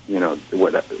 like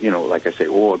I say,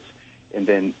 orbs. And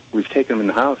then we've taken them in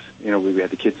the house. We had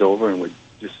the kids over, and we're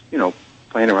just,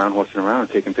 playing around, horsing around,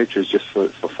 taking pictures just for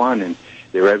fun, and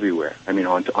they're everywhere.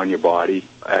 On your body,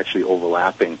 actually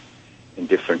overlapping in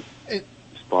different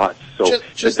spots. So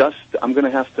the dust, I'm going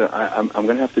to have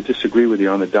to disagree with you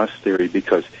on the dust theory,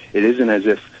 because it isn't as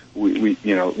if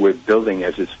we're building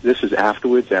as this is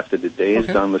afterwards, after the day is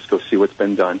done. Let's go see what's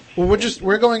been done. Well,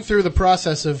 we're going through the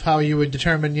process of how you would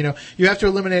determine, you have to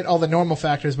eliminate all the normal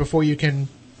factors before you can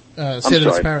say that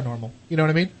it's paranormal. You know what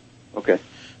I mean? Okay.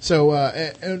 So,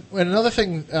 and another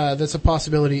thing that's a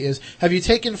possibility is, have you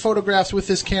taken photographs with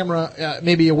this camera,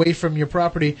 maybe away from your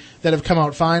property, that have come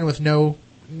out fine with no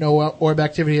orb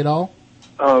activity at all?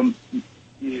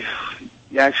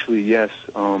 Actually, yes,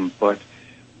 but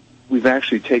we've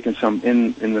actually taken some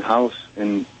in the house,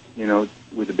 and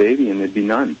with the baby, and there'd be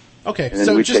none. Okay,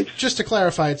 so just to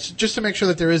clarify, it's just to make sure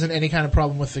that there isn't any kind of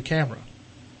problem with the camera.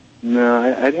 No,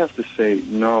 I'd have to say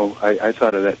no. I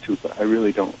thought of that too, but I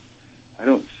really don't. I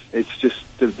don't. It's just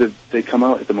they come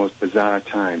out at the most bizarre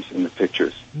times in the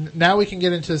pictures. Now we can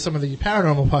get into some of the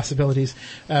paranormal possibilities,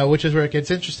 which is where it gets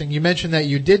interesting. You mentioned that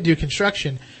you did do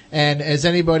construction, and as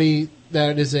anybody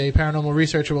that is a paranormal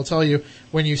researcher will tell you,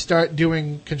 when you start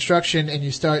doing construction and you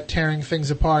start tearing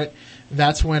things apart,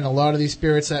 that's when a lot of these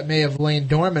spirits that may have lain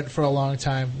dormant for a long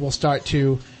time will start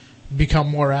to become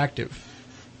more active.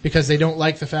 Because they don't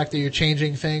like the fact that you're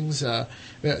changing things, that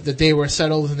they were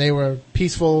settled and they were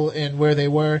peaceful in where they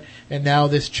were, and now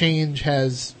this change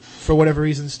has, for whatever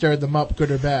reason, stirred them up, good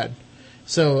or bad.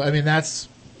 So, I mean, that's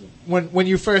when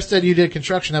you first said you did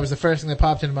construction, that was the first thing that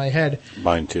popped into my head.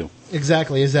 Mine too.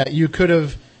 Exactly, is that you could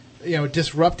have,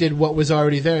 disrupted what was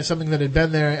already there, something that had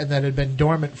been there and that had been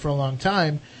dormant for a long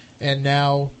time, and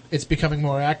now it's becoming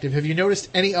more active. Have you noticed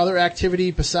any other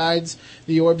activity besides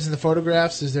the orbs in the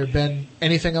photographs? Has there been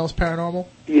anything else paranormal?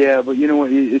 Yeah, but you know what?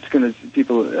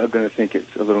 People are gonna think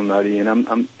it's a little nutty, and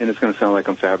and it's gonna sound like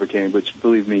I'm fabricating. But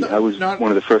believe me, I was one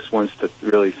of the first ones to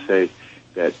really say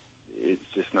that it's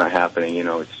just not happening.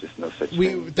 It's just no such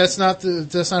thing. That's not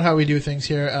how we do things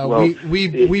here.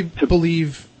 We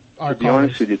believe our. To be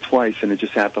honest with you, twice, and it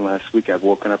just happened last week. I've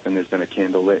woken up and there's been a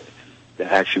candle lit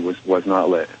that actually was not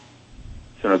lit.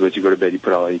 So in other words, you go to bed, you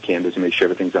put all your candles, you make sure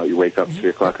everything's out, you wake up 3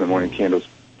 o'clock in the morning, candles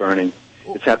burning.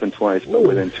 It's happened twice, but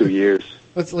within 2 years.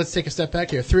 Let's take a step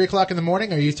back here. 3 o'clock in the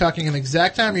morning, are you talking an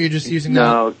exact time, or are you just using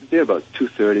No, they're about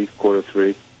 2:30,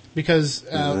 2:45. Because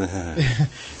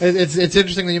it's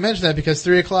interesting that you mentioned that, because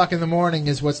 3 o'clock in the morning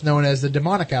is what's known as the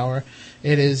demonic hour.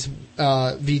 It is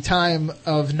the time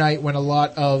of night when a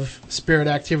lot of spirit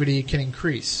activity can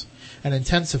increase and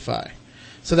intensify.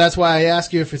 So that's why I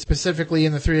ask you if it's specifically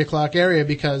in the 3 o'clock area,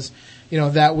 because,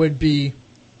 that would be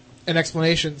an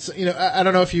explanation. So, I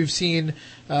don't know if you've seen,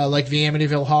 like the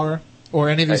Amityville Horror or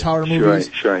any of these horror movies.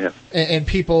 Sure I have. And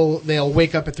people, they'll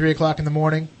wake up at 3 o'clock in the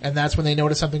morning, and that's when they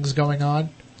notice something's going on.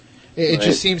 It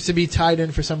just seems to be tied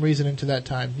in for some reason into that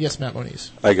time. Yes, Matt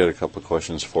Moniz. I got a couple of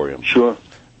questions for you. Sure.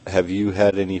 Have you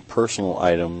had any personal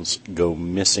items go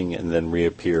missing and then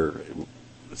reappear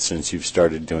since you've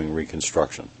started doing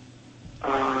reconstruction?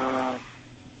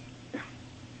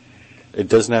 It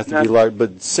doesn't have to be large,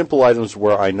 but simple items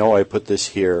where I know I put this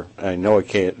here, I know I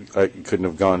couldn't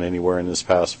have gone anywhere in this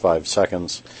past 5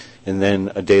 seconds, and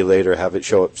then a day later have it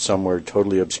show up somewhere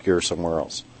totally obscure somewhere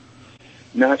else.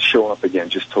 Not show up again,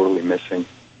 just totally missing.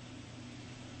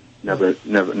 Never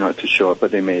not to show up,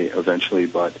 but they may eventually,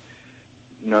 but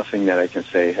nothing that I can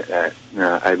say.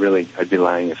 I'd be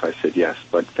lying if I said yes,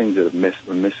 but things that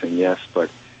are missing, yes, but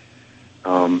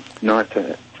not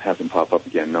to have them pop up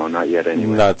again. No, not yet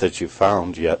anyway. Not that you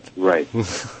found yet. Right.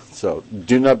 So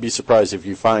do not be surprised if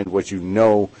you find what you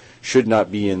know should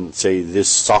not be in, say, this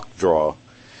sock drawer,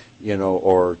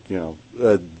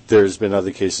 there's been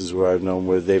other cases where I've known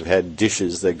where they've had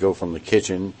dishes that go from the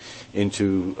kitchen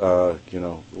into, a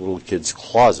little kid's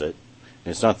closet.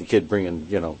 And it's not the kid bringing,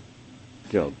 their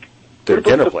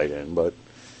dinner plate in, but,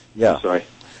 yeah. Sorry.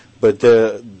 But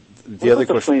the other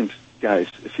question... the flames, guys,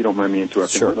 if you don't mind me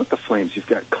interrupting. Sure. What about the flames? You've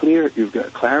got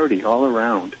clarity all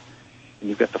around, and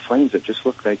you've got the flames that just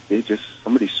look like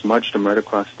somebody smudged them right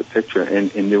across the picture, and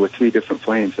there were 3 different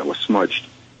flames that were smudged.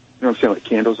 You know what I'm saying? Like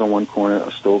candles on one corner,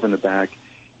 a stove in the back,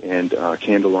 and a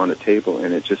candle on a table,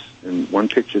 and it just, in one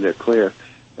picture they're clear,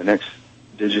 the next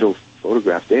digital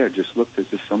photograph there just looked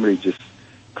as if somebody just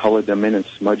colored them in and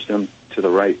smudged them to the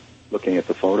right, looking at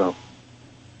the photo.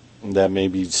 That may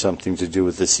be something to do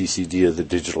with the CCD of the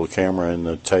digital camera and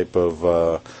the type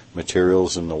of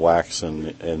materials and the wax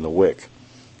and the wick,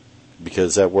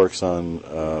 because that works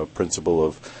on principle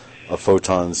of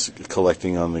photons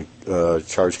collecting on the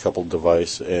charge-coupled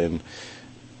device, and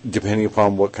depending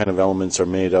upon what kind of elements are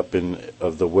made up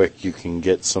of the wick, you can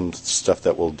get some stuff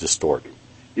that will distort.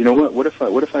 You know what? What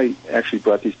if I actually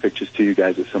brought these pictures to you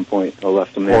guys at some point, or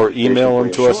left them there? Or email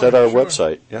them to us at our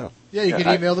website. Yeah. Yeah, you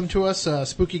can email them to us,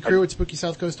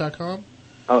 spookycrew@spookysouthcoast.com.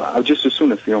 I'll just as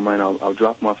soon, if you don't mind, I'll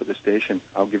drop them off at the station.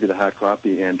 I'll give you the hard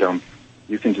copy, and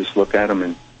you can just look at them,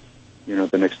 and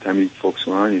the next time you folks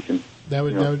are on, you can. That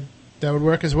would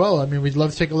work as well. I mean, we'd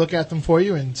love to take a look at them for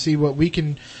you and see what we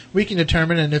can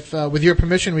determine, and if with your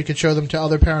permission, we could show them to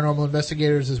other paranormal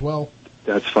investigators as well.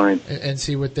 That's fine. And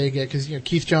see what they get, because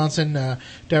Keith Johnson,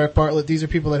 Derek Bartlett, these are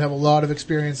people that have a lot of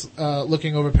experience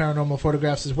looking over paranormal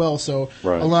photographs as well. So,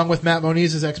 along with Matt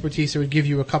Moniz's expertise, it would give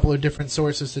you a couple of different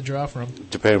sources to draw from.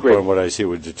 Depending on what I see,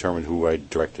 would determine who I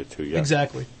direct it to. Yeah,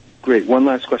 exactly. Great. One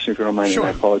last question, if you don't mind. Sure.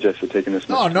 And I apologize for taking this.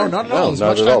 No, not at all.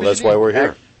 Not at all. That's why we're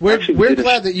here. We're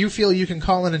glad that you feel you can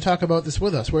call in and talk about this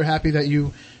with us. We're happy that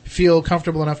you feel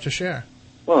comfortable enough to share.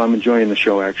 Well, I'm enjoying the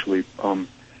show, actually.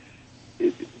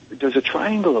 Does a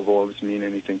triangle of orbs mean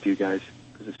anything to you guys?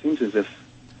 Because it seems as if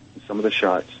in some of the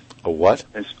shots... A what?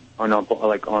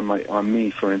 On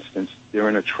me, for instance, they're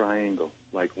in a triangle.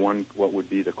 Like what would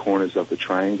be the corners of the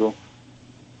triangle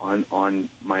on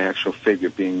my actual figure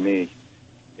being me.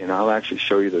 And I'll actually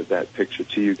show you that picture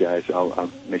to you guys.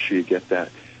 I'll make sure you get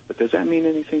that. But does that mean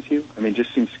anything to you? I mean, it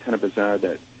just seems kind of bizarre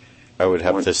that... I would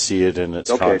have to see it in its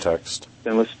context.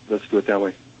 Then let's do it that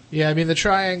way. Yeah, I mean, the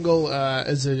triangle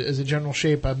as a general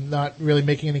shape, I'm not really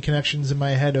making any connections in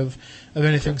my head of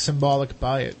anything symbolic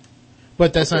by it.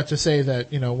 But that's not to say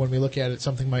that, when we look at it,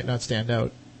 something might not stand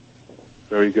out.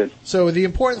 Very good. So the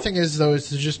important thing is to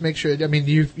just make sure, I mean,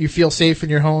 you feel safe in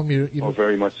your home?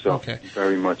 Very much so. Okay.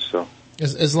 Very much so.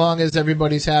 As long as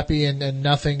everybody's happy and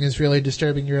nothing is really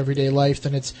disturbing your everyday life,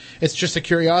 then it's just a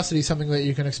curiosity, something that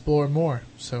you can explore more.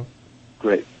 So.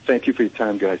 Great. Thank you for your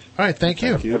time, guys. All right, thank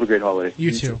you. Have a great holiday.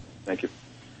 You too. Thank you.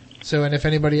 So, and if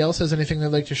anybody else has anything they'd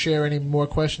like to share, any more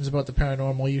questions about the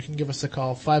paranormal, you can give us a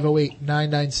call,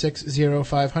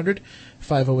 508-996-0500,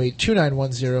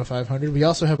 508-291-0500. We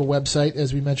also have a website,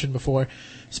 as we mentioned before,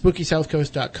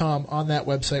 SpookySouthCoast.com. On that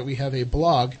website, we have a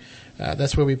blog.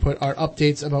 That's where we put our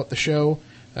updates about the show.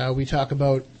 We talk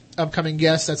about upcoming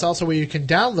guests. That's also where you can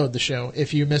download the show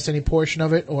if you missed any portion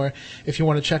of it, or if you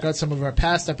want to check out some of our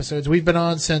past episodes. We've been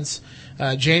on since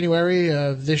January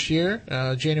of this year,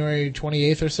 January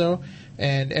 28th or so,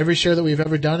 and every show that we've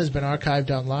ever done has been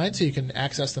archived online, so you can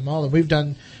access them all. And we've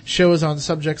done shows on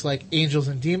subjects like angels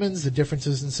and demons, the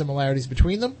differences and similarities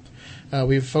between them.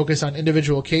 We've focused on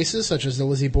individual cases, such as the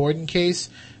Lizzie Borden case,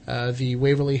 the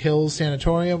Waverly Hills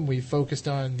Sanatorium. We've focused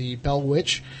on the Bell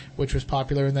Witch, which was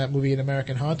popular in that movie, An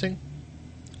American Haunting.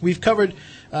 We've covered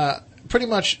pretty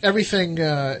much everything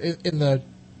in the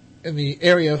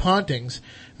area of hauntings.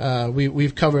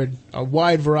 We've covered a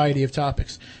wide variety of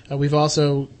topics. We've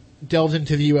also delved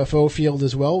into the UFO field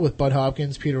as well with Bud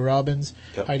Hopkins, Peter Robbins,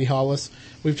 Heidi Hollis.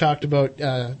 We've talked about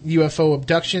UFO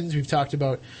abductions. We've talked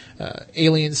about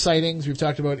alien sightings. We've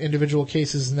talked about individual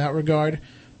cases in that regard.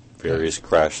 Various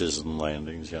crashes and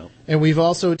landings, yeah. And we've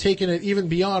also taken it even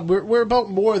beyond. We're about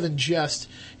more than just,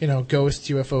 ghosts,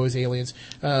 UFOs, aliens.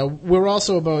 We're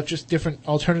also about just different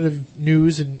alternative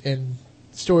news and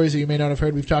stories that you may not have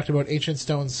heard. We've talked about ancient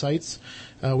stone sites.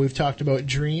 We've talked about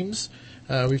dreams.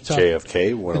 We've talked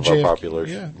JFK, one of our popular.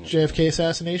 Yeah, JFK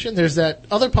assassination. There's that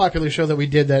other popular show that we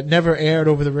did that never aired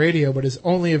over the radio, but is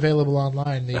only available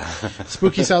online. The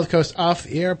Spooky South Coast Off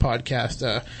the Air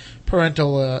podcast.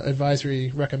 Parental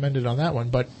advisory recommended on that one.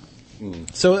 But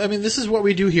so, I mean, this is what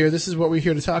we do here. This is what we're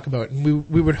here to talk about, and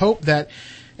we would hope that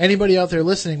anybody out there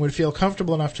listening would feel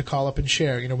comfortable enough to call up and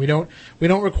share. We don't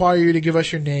require you to give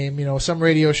us your name. Some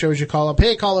radio shows you call up,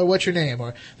 hey caller, what's your name?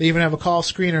 Or they even have a call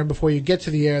screener before you get to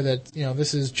the air that,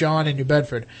 this is John in New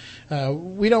Bedford.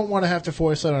 We don't want to have to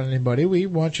force that on anybody. We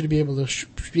want you to be able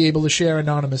to share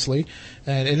anonymously.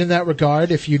 And in that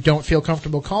regard, if you don't feel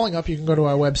comfortable calling up, you can go to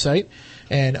our website.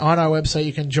 And on our website,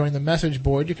 you can join the message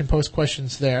board. You can post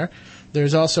questions there.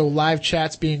 There's also live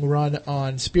chats being run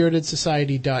on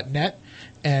SpiritedSociety.net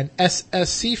and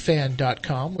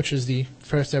SSCFan.com, which is the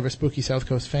first ever Spooky South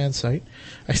Coast fan site.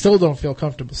 I still don't feel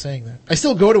comfortable saying that. I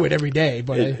still go to it every day,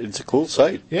 but it's a cool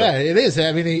site. Yeah, it is.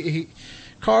 I mean,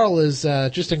 Carl is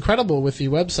just incredible with the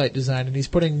website design, and he's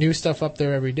putting new stuff up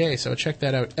there every day. So check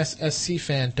that out,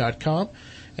 SSCFan.com.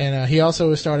 And he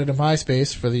also started a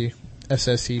MySpace for the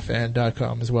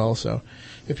SSCFan.com as well. So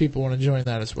if people want to join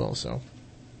that as well, so.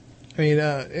 I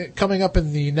mean, coming up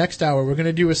in the next hour, we're going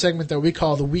to do a segment that we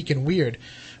call The Week in Weird,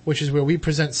 which is where we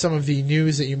present some of the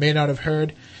news that you may not have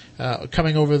heard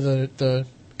coming over the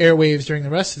airwaves during the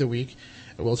rest of the week.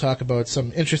 We'll talk about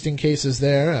some interesting cases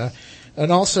there.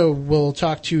 And also, we'll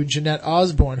talk to Jeanette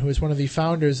Osborne, who is one of the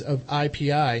founders of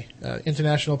IPI,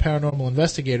 International Paranormal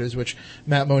Investigators, which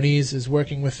Matt Moniz is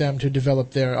working with them to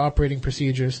develop their operating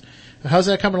procedures. How's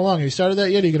that coming along? Have you started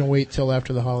that yet, or are you going to wait till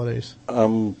after the holidays?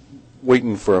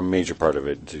 Waiting for a major part of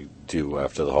it to do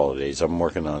after the holidays. I'm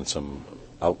working on some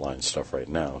outline stuff right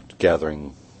now,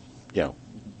 gathering,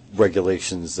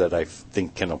 regulations that I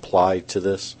think can apply to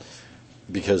this,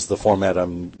 because the format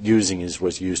I'm using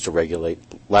was used to regulate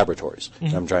laboratories.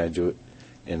 Mhm. I'm trying to do it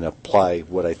and apply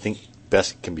what I think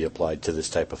best can be applied to this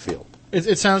type of field.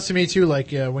 It sounds to me, too,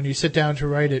 like when you sit down to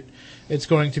write it, it's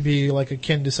going to be like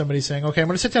akin to somebody saying, okay, I'm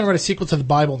going to sit down and write a sequel to the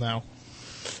Bible now,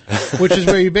 which is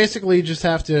where you basically just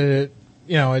have to,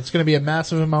 it's going to be a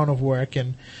massive amount of work,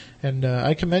 and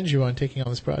I commend you on taking on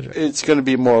this project. It's going to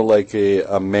be more like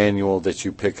a manual that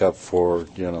you pick up for,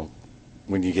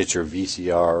 when you get your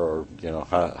VCR, or,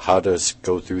 how to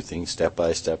go through things step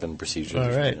by step and procedures.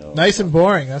 All right. Nice and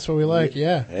boring. That's what we like,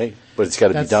 yeah. Hey, but it's got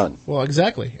to be done. Well,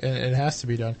 exactly. It has to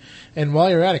be done. And while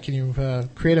you're at it, can you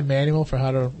create a manual for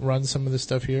how to run some of this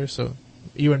stuff here so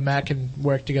you and Matt can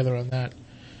work together on that?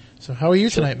 So how are you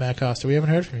tonight, Matt Costa? We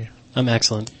haven't heard from you. I'm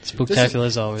excellent. Spectacular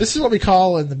as always. This is what we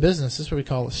call in the business, this is what we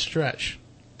call a stretch.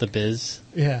 The biz?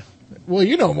 Yeah. Well,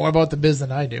 you know more about the biz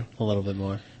than I do. A little bit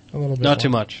more. A little bit Not more. too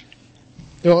much.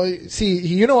 Well, see,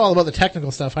 you know all about the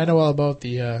technical stuff. I know all about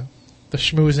the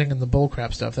schmoozing and the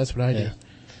bullcrap stuff. That's what I do.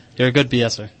 You're a good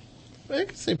BSer. I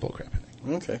can say bullcrap.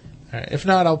 Okay. All right. If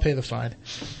not, I'll pay the fine.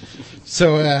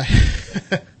 So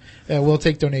we'll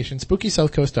take donations.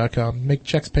 SpookySouthCoast.com. Make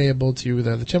checks payable to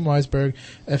the Tim Weisberg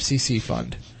FCC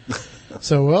fund.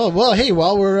 So well, hey,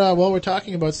 while we're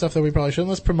talking about stuff that we probably shouldn't,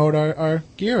 let's promote our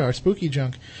gear, our spooky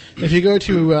junk. If you go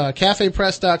to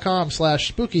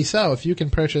cafepress.com/SpookySouth, you can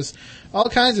purchase all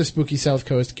kinds of Spooky South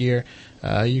Coast gear.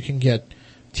 You can get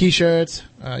T-shirts,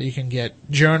 you can get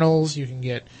journals, you can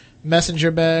get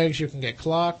messenger bags, you can get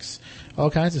clocks,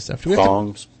 all kinds of stuff.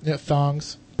 Thongs. Yeah,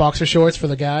 thongs. Boxer shorts for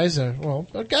the guys.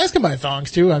 Guys can buy thongs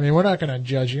too. I mean, we're not going to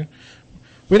judge you.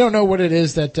 We don't know what it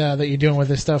is that you're doing with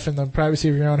this stuff in the privacy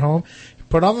of your own home.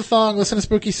 Put on the thong, listen to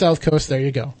Spooky South Coast, there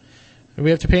you go. Do we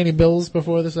have to pay any bills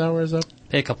before this hour is up?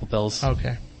 Pay a couple bills.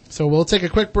 Okay. So we'll take a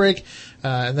quick break,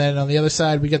 and then on the other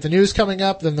side we get the news coming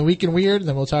up, then the Week in Weird, and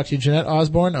then we'll talk to Jeanette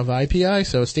Osborne of IPI,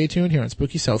 so stay tuned here on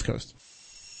Spooky South Coast.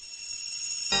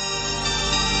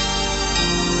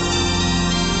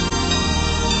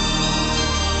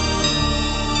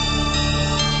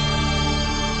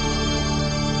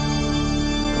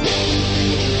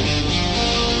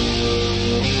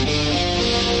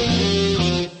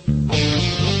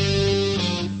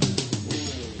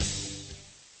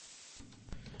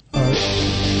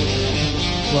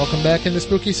 Welcome back into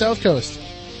Spooky South Coast.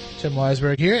 Tim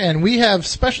Weisberg here, and we have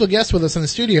special guests with us in the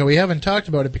studio. We haven't talked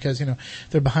about it because,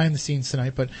 they're behind the scenes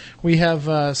tonight, but we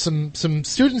have some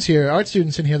students here, art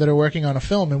students in here that are working on a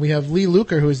film, and we have Lee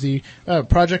Luker, who is the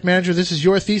project manager. This is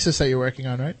your thesis that you're working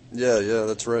on, right? Yeah,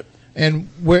 that's right. And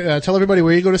tell everybody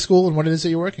where you go to school and what it is that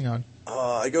you're working on.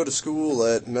 I go to school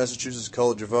at Massachusetts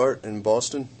College of Art in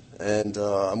Boston, and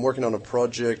I'm working on a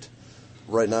project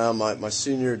right now, my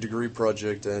senior degree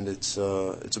project, and it's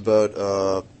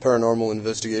about paranormal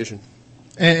investigation.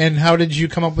 And how did you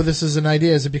come up with this as an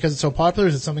idea? Is it because it's so popular?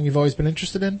 Is it something you've always been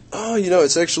interested in? Oh,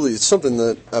 it's something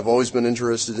that I've always been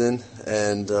interested in,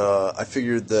 and I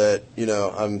figured that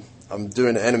I'm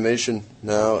doing animation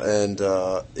now, and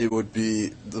it would be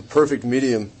the perfect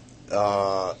medium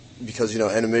because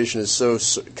animation is so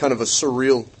kind of a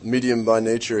surreal medium by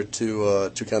nature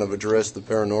to kind of address the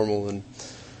paranormal and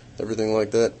everything like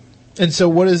that. And so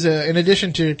what is, in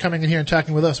addition to coming in here and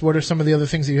talking with us, what are some of the other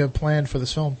things that you have planned for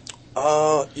this film?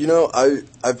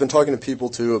 I've been talking to people,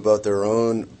 too, about their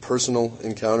own personal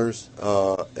encounters,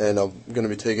 and I'm going to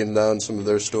be taking down some of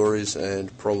their stories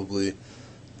and probably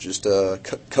just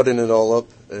cutting it all up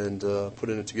and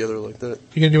putting it together like that.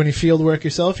 You going to do any field work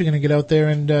yourself? You're going to get out there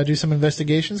and do some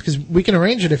investigations? Because we can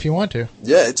arrange it if you want to.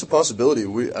 Yeah, it's a possibility.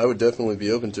 I would definitely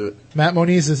be open to it. Matt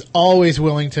Moniz is always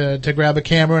willing to grab a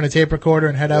camera and a tape recorder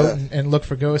and head out and look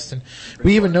for ghosts. And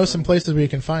we even know some places where you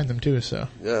can find them, too. So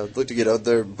yeah, I'd like to get out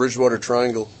there. Bridgewater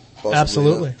Triangle, possibly.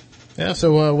 Absolutely. Yeah,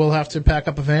 so we'll have to pack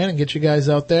up a van and get you guys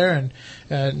out there.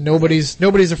 And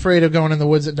nobody's afraid of going in the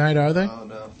woods at night, are they? Oh,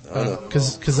 no.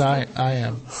 Because I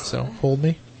am. So hold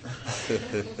me. All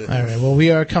right. Well, we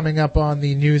are coming up on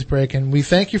the news break, and we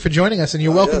thank you for joining us. And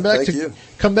you're welcome back to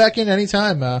come back in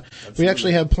anytime. We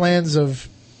actually have plans of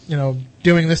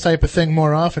doing this type of thing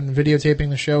more often, videotaping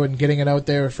the show and getting it out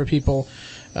there for people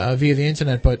via the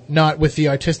internet, but not with the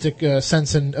artistic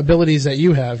sense and abilities that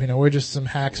you have. We're just some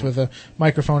hacks with a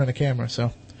microphone and a camera.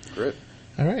 So great.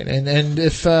 All right, and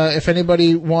if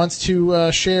anybody wants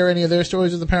to share any of their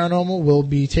stories of the paranormal, we'll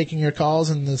be taking your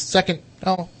calls in the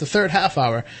third half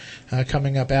hour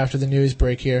coming up after the news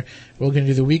break here. We're going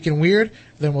to do the Week in Weird,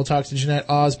 then we'll talk to Jeanette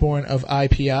Osborne of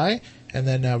IPI, and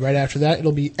then right after that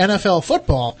it'll be NFL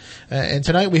football. And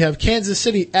tonight we have Kansas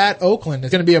City at Oakland.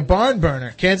 It's going to be a barn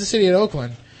burner. Kansas City at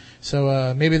Oakland.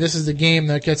 So maybe this is the game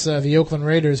that gets the Oakland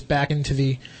Raiders back into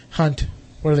the hunt.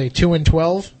 What are they,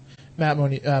 2-12?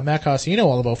 Matt Costa, you know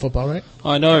all about football, right? Oh,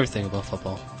 I know everything about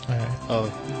football. All right.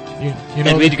 Oh, you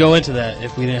know and we'd go into that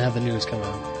if we didn't have the news come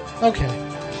out. Okay.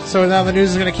 So now the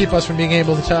news is going to keep us from being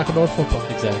able to talk about football.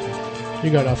 Exactly.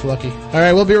 You got off lucky. All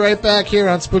right, we'll be right back here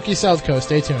on Spooky South Coast.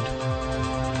 Stay tuned.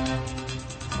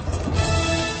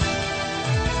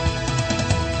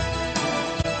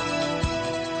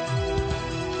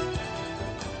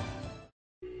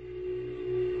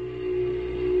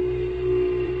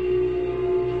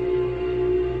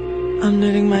 I'm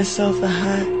knitting myself a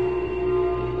hat.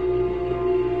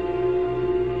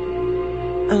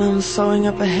 And I'm sewing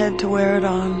up a head to wear it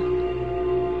on.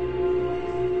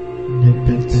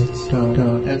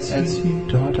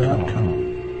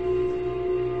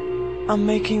 knitbits.etsy.com. I'm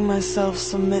making myself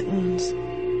some mittens.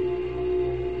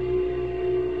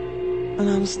 And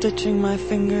I'm stitching my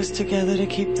fingers together to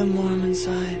keep them warm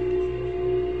inside.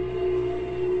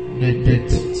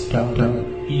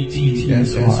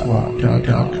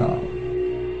 knitbits.etsy.com.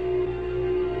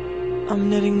 I'm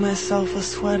knitting myself a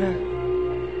sweater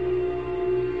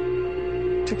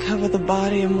to cover the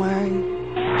body I'm wearing.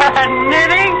 Knitting,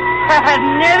 knitting,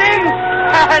 knitting,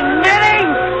 knitting,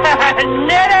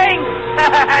 knitting,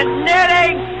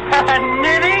 knitting,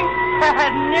 knitting,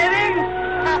 knitting.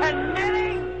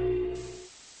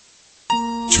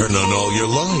 Turn on all your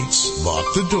lights, lock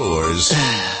the doors.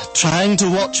 Trying to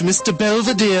watch Mr.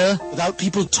 Belvedere without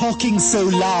people talking so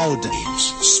loud.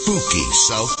 Spooky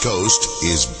South Coast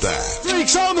is back.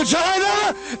 Freaks on the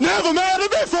China, never met her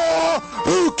before.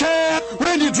 Who cared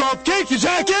when you drop kick your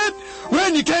jacket,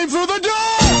 when you came through the door?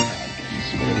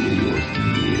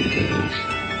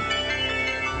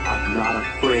 I'm not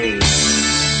afraid.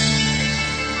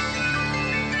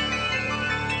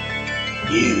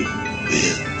 You will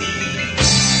be.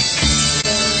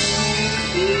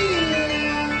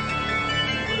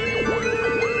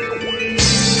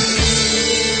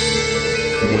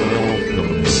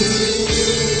 Welcome to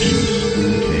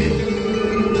Spooky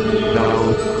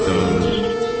South Coast.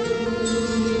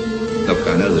 Look, I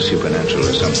know the supernatural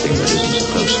is something that isn't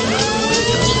supposed to happen, but it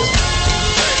does.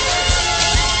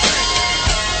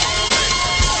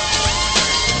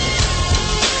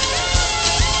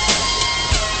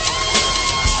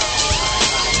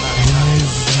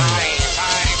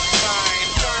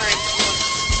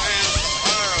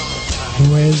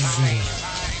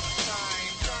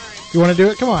 You want to do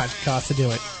it? Come on, Costa, do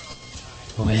it.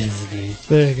 Wednesday.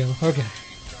 There you go. Okay.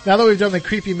 Now that we've done the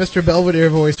creepy Mr. Belvedere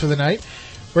voice for the night,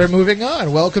 we're moving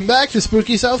on. Welcome back to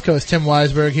Spooky South Coast. Tim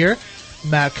Weisberg here.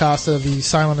 Matt Costa, the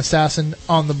silent assassin,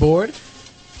 on the board.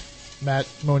 Matt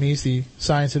Moniz, the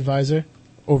science advisor,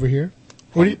 over here.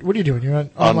 What are you doing? You're on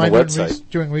online the website.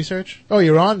 doing research? Oh,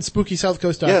 you're on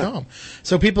SpookySouthCoast.com. Yeah.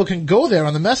 So people can go there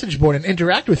on the message board and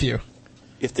interact with you.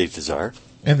 If they desire.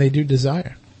 And they do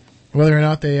desire. Whether or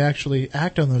not they actually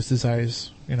act on those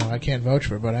desires, I can't vouch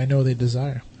for, but I know they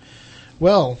desire.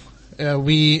 Well,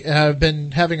 we have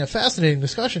been having a fascinating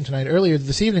discussion tonight, earlier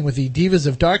this evening, with the Divas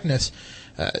of Darkness,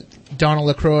 Donna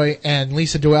LaCroix and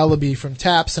Lisa Dualaby from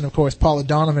TAPS, and of course Paula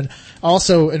Donovan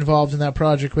also involved in that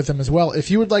project with them as well.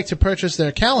 If you would like to purchase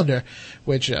their calendar,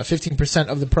 which 15%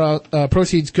 of the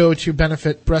proceeds go to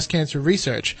benefit breast cancer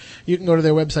research, you can go to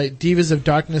their website,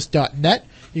 divasofdarkness.net.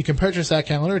 You can purchase that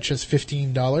calendar. It's just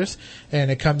 $15,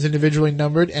 and it comes individually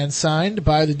numbered and signed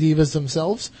by the divas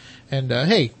themselves. And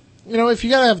hey, if you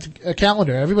gotta have a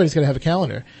calendar, everybody's gotta have a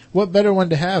calendar. What better one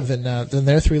to have than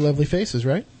their three lovely faces,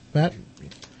 right, Matt?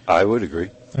 I would agree.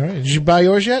 All right. Did you buy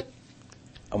yours yet?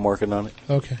 I'm working on it.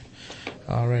 Okay.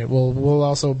 All right. Well, we'll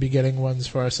also be getting ones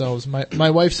for ourselves. My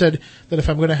wife said that if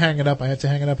I'm going to hang it up, I have to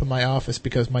hang it up in my office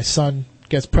because my son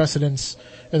gets precedence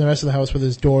in the rest of the house with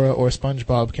his Dora or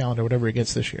SpongeBob calendar, whatever he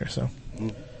gets this year. So,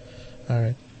 All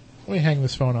right. Let me hang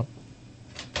this phone up.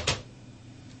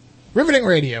 Riveting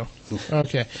radio.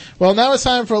 Okay. Well, now it's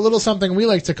time for a little something we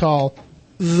like to call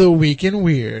The Week in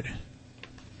Weird.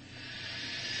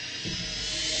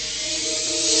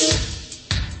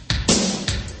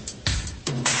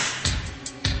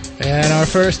 And our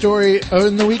first story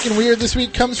in the Week in Weird this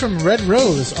week comes from Red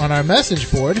Rose on our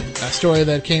message board. A story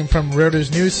that came from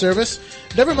Reuters News Service.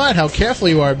 Never mind how careful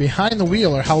you are behind the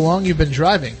wheel or how long you've been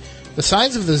driving. The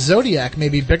signs of the zodiac may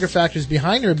be bigger factors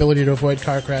behind your ability to avoid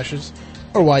car crashes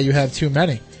or why you have too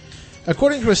many.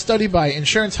 According to a study by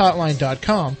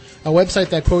InsuranceHotline.com, a website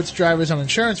that quotes drivers on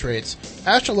insurance rates,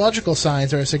 astrological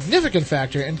signs are a significant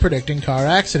factor in predicting car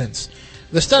accidents.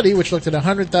 The study, which looked at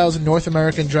 100,000 North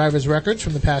American drivers' records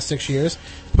from the past 6 years,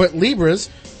 put Libras,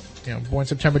 born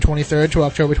September 23rd to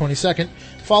October 22nd,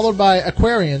 followed by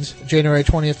Aquarians, January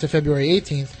 20th to February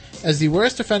 18th, as the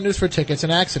worst offenders for tickets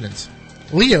and accidents.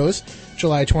 Leos,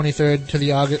 July 23rd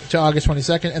to August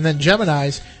 22nd, and then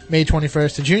Geminis, May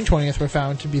 21st to June 20th, were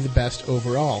found to be the best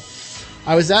overall.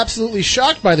 I was absolutely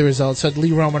shocked by the results, said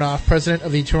Lee Romanoff, president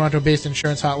of the Toronto-based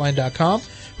InsuranceHotline.com,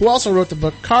 who also wrote the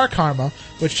book Car Karma,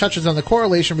 which touches on the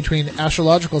correlation between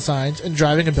astrological signs and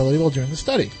driving ability while doing the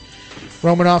study.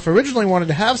 Romanoff originally wanted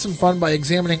to have some fun by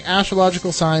examining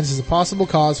astrological signs as a possible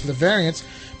cause for the variance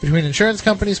between insurance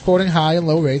companies quoting high and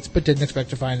low rates, but didn't expect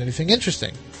to find anything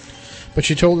interesting. But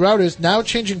she told Routers, now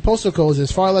changing postal codes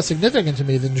is far less significant to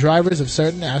me than drivers of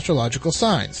certain astrological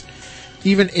signs.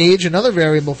 Even age, another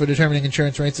variable for determining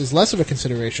insurance rates, is less of a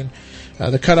consideration.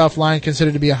 The cutoff line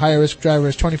considered to be a higher-risk driver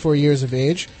is 24 years of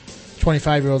age.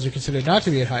 25-year-olds are considered not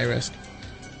to be at high risk.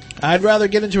 I'd rather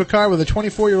get into a car with a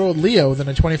 24-year-old Leo than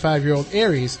a 25-year-old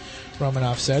Aries,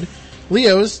 Romanoff said.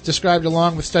 Leos, described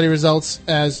along with study results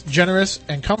as generous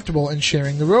and comfortable in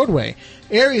sharing the roadway.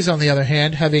 Aries, on the other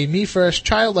hand, have a me-first,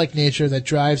 childlike nature that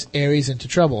drives Aries into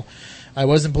trouble. I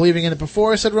wasn't believing in it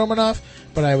before, said Romanoff,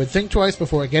 but I would think twice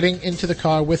before getting into the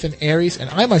car with an Aries, and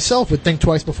I myself would think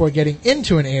twice before getting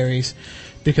into an Aries,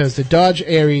 because the Dodge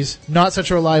Aries, not such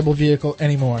a reliable vehicle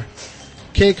anymore.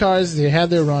 K-cars, they had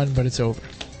their run, but it's over.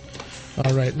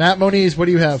 All right, Matt Moniz, what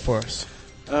do you have for us?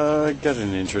 I got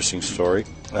an interesting story.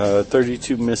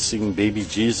 32 missing baby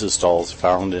Jesus dolls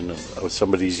found in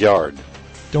somebody's yard.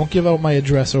 Don't give out my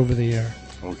address over the air.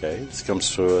 Okay, this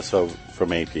comes to us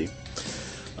from AP.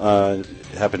 It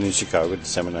happened in Chicago,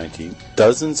 December 19th.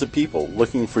 Dozens of people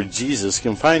looking for Jesus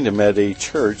can find him at a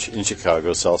church in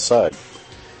Chicago's South Side.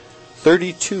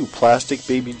 32 plastic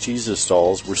baby Jesus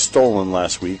dolls were stolen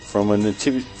last week from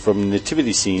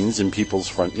nativity scenes in people's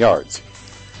front yards.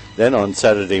 Then on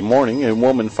Saturday morning, a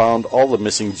woman found all the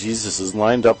missing Jesuses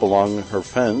lined up along her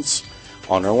fence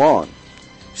on her lawn.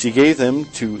 She gave them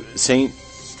to St.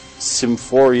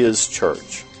 Symphoria's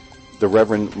church. The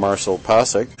Reverend Marcel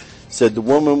Pasek said the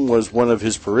woman was one of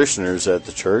his parishioners at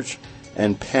the church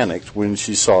and panicked when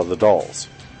she saw the dolls.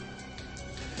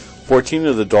 14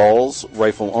 of the dolls'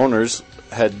 rightful owners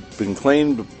had been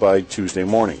claimed by Tuesday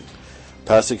morning.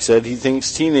 Pasek said he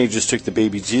thinks teenagers took the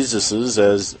baby Jesuses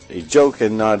as a joke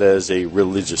and not as a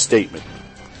religious statement.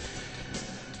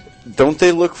 Don't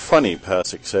they look funny,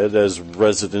 Pasek said, as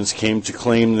residents came to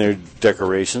claim their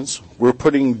decorations. We're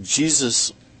putting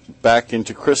Jesus back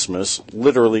into Christmas,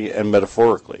 literally and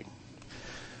metaphorically.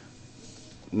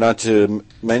 Not to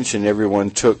mention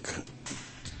everyone took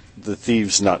the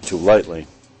thieves not too lightly.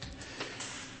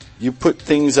 You put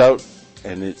things out,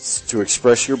 and it's to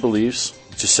express your beliefs,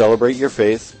 to celebrate your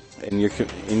faith in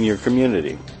your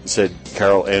community, said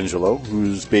Carol Angelo,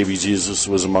 whose baby Jesus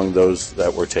was among those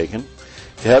that were taken.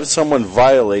 To have someone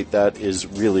violate that is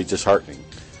really disheartening.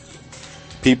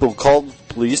 People called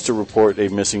police to report a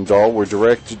missing doll were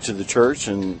directed to the church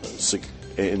in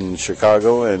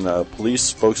Chicago, and police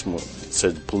spokeswoman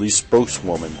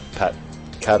Pat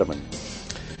Cattleman.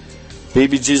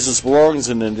 Baby Jesus belongs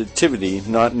in a nativity,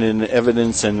 not in an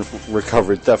evidence and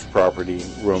recovered theft property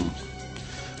room,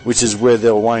 which is where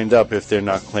they'll wind up if they're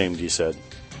not claimed, he said.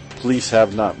 Police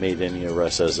have not made any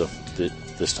arrests as of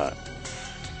this time.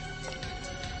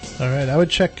 All right, I would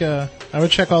check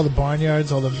all the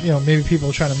barnyards, all the maybe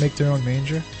people trying to make their own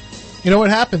manger. You know what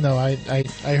happened though? I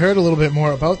heard a little bit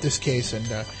more about this case, and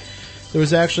there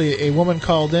was actually a woman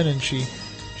called in, and she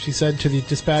said to the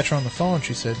dispatcher on the phone,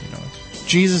 she said,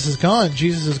 Jesus is gone,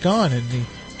 and the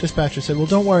dispatcher said, well,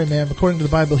 don't worry, ma'am. According to the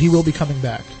Bible, he will be coming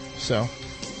back. So,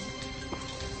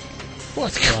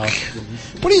 what?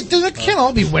 What do you do? That can't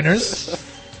all be winners.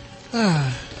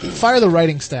 Fire the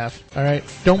writing staff. All right,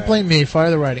 don't blame me.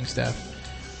 Fire the writing staff.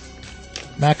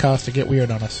 Matt Costa, get weird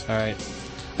on us. All right.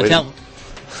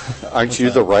 Aren't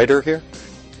you the writer here?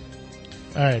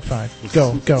 All right, fine.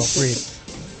 Go, read.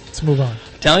 Let's move on.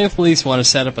 Italian police want to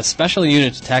set up a special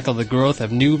unit to tackle the growth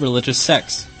of new religious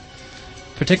sects.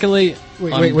 Particularly...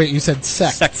 Wait, you said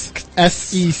sects. Sects.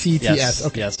 S-E-C-T-S. Yes,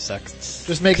 okay. Yes, sects.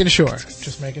 Just making sure.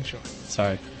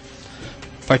 Sorry.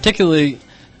 Particularly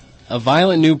a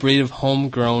violent new breed of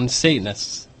homegrown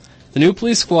Satanists. The new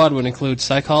police squad would include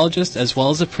psychologists as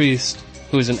well as a priest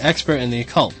who is an expert in the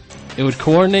occult. It would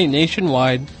coordinate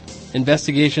nationwide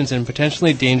investigations in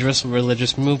potentially dangerous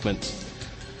religious movements.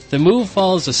 The move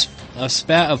follows a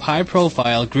spat of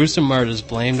high-profile, gruesome murders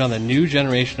blamed on the new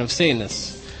generation of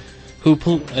Satanists, who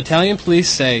Italian police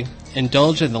say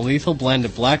indulge in the lethal blend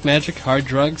of black magic, hard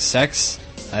drugs, sex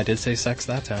 — I did say sex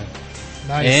that time —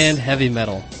 nice. And heavy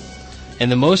metal. In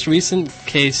the most recent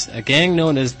case, a gang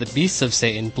known as the Beasts of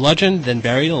Satan bludgeoned, then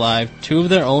buried alive, 2 of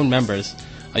their own members,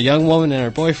 a young woman and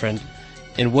her boyfriend,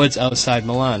 in woods outside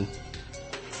Milan.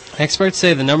 Experts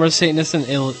say the number of Satanists in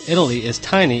Italy is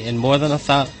tiny, and more than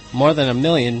a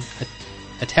million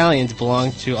Italians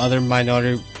belong to other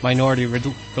minority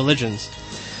religions.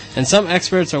 And some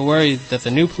experts are worried that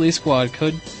the new police squad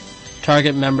could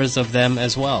target members of them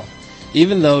as well,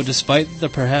 even though, despite the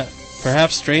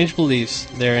perhaps strange beliefs,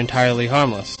 they're entirely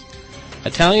harmless.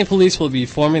 Italian police will be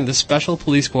forming the special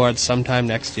police squad sometime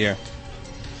next year.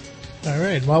 All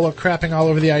right. While we're crapping all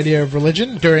over the idea of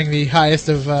religion during the highest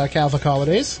of Catholic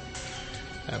holidays,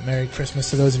 Merry Christmas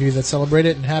to those of you that celebrate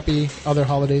it, and happy other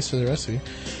holidays for the rest of you.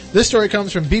 This story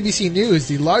comes from BBC News.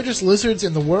 The largest lizards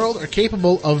in the world are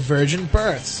capable of virgin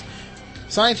births.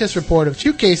 Scientists report of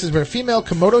 2 cases where female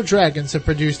Komodo dragons have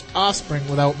produced offspring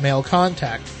without male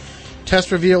contact.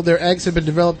 Tests revealed their eggs had been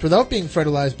developed without being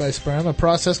fertilized by sperm, a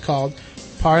process called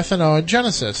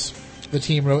parthenogenesis, the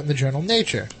team wrote in the journal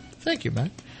Nature. Thank you,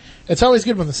 Matt. It's always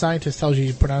good when the scientist tells you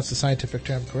to pronounce the scientific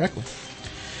term correctly.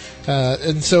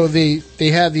 And so they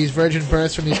had these virgin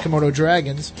births from these Komodo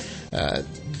dragons.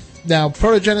 Now,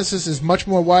 protogenesis is much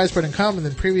more widespread and common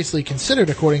than previously considered,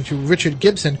 according to Richard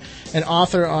Gibson, an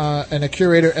author and a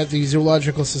curator at the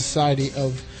Zoological Society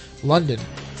of London.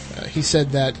 He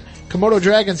said that Komodo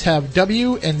dragons have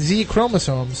W and Z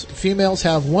chromosomes. Females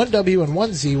have one W and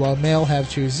one Z, while male have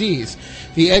 2 Zs.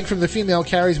 The egg from the female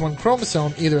carries 1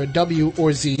 chromosome, either a W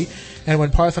or Z, and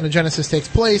when parthenogenesis takes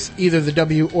place, either the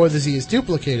W or the Z is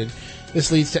duplicated.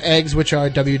 This leads to eggs which are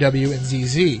WW and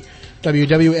ZZ.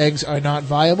 WW eggs are not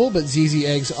viable, but ZZ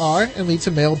eggs are, and lead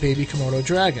to male baby Komodo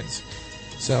dragons.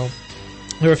 So,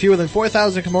 there are fewer than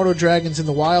 4,000 Komodo dragons in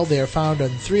the wild. They are found on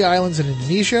 3 islands in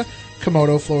Indonesia,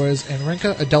 Komodo, Flores, and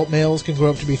Rinca. Adult males can grow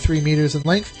up to be 3 meters in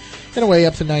length and weigh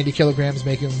up to 90 kilograms,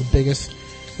 making them the biggest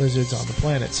lizards on the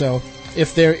planet. So,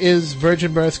 if there is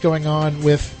virgin births going on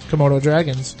with Komodo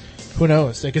dragons, who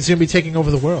knows? They could soon be taking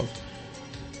over the world.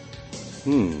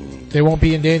 They won't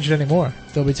be endangered anymore.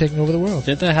 They'll be taking over the world.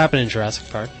 Didn't that happen in Jurassic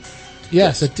Park?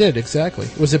 Yes, it did, exactly.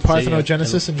 Was it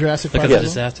parthenogenesis in Jurassic Park? Look at the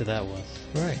disaster that was.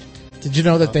 Right. Did you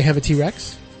know that they have a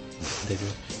T-Rex? They do.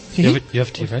 You have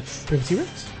a T-Rex? You have a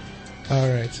T-Rex?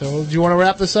 All right. So, do you want to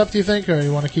wrap this up, do you think, or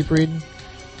you want to keep reading?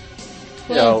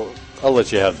 Well, yeah, I'll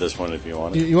let you have this one if you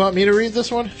want. You want me to read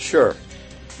this one? Sure.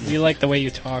 You like the way you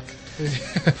talk.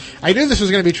 I knew this was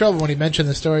going to be trouble when he mentioned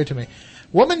the story to me.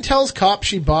 Woman tells cop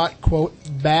she bought, quote,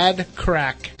 bad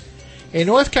crack. A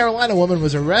North Carolina woman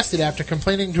was arrested after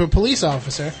complaining to a police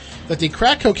officer that the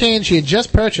crack cocaine she had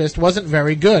just purchased wasn't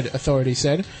very good, authorities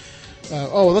said.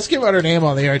 Let's give out her name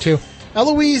on the air, too.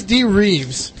 Eloise D.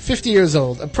 Reeves, 50 years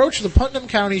old, approached the Putnam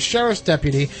County Sheriff's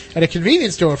deputy at a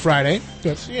convenience store Friday,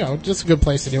 just a good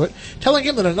place to do it, telling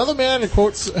him that another man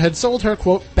had sold her,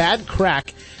 quote, bad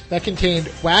crack that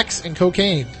contained wax and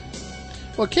cocaine.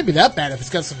 Well, it can't be that bad if it's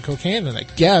got some cocaine in it, I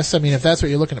guess. I mean, if that's what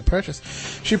you're looking to purchase.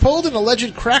 She pulled an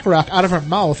alleged crack rock out of her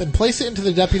mouth and placed it into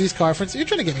the deputy's car for... You're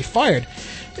trying to get me fired.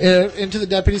 Into the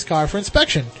deputy's car for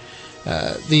inspection.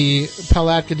 The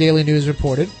Palatka Daily News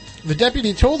reported. The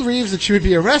deputy told Reeves that she would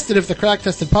be arrested if the crack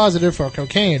tested positive for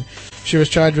cocaine. She was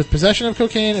charged with possession of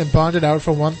cocaine and bonded out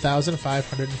for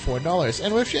 $1,504.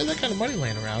 And if she had that kind of money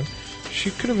laying around, she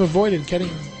could have avoided getting...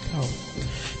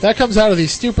 That comes out of the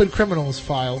stupid criminals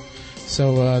file.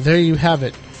 So there you have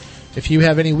it. If you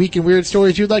have any weak and weird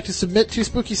stories you'd like to submit to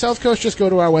Spooky South Coast, just go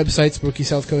to our website,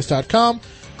 SpookySouthCoast.com,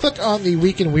 click on the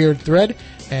Weak and Weird thread,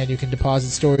 and you can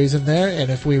deposit stories in there,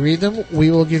 and if we read them, we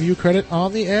will give you credit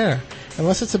on the air.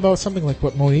 Unless it's about something like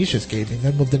what Moniz just gave me,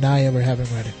 then we'll deny ever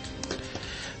having read it.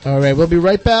 Alright, we'll be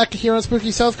right back here on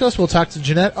Spooky South Coast. We'll talk to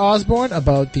Jeanette Osborne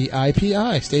about the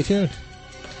IPI. Stay tuned.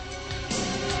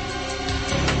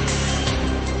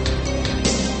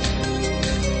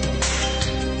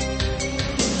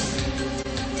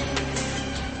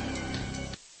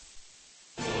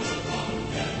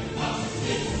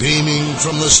 Beaming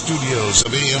from the studios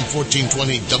of AM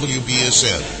 1420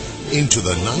 WBSM into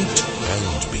the night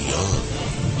and beyond.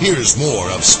 Here's more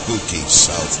of Spooky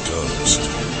South Coast.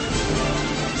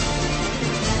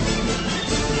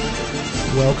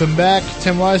 Welcome back.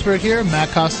 Tim Weisberg here. Matt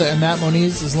Costa and Matt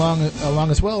Moniz is along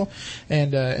as well.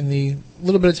 And in the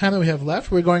little bit of time that we have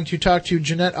left, we're going to talk to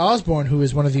Jeanette Osborne, who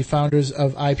is one of the founders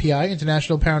of IPI,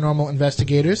 International Paranormal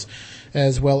Investigators,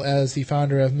 as well as the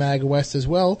founder of MAG West as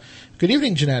well. Good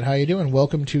evening, Jeanette. How are you doing?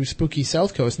 Welcome to Spooky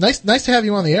South Coast. Nice to have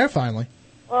you on the air finally.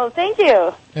 Well, thank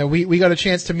you. We got a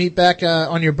chance to meet back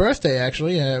on your birthday,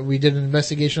 actually. We did an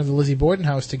investigation of the Lizzie Borden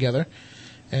house together.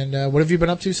 And what have you been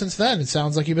up to since then? It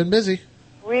sounds like you've been busy.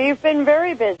 We've been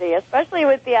very busy, especially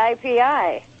with the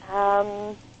IPI.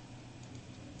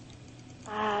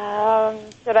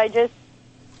 Should I just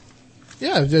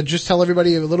Yeah, just tell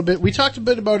everybody a little bit. We talked a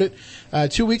bit about it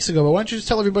 2 weeks ago, but why don't you just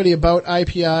tell everybody about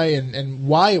IPI and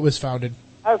why it was founded?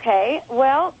 Okay,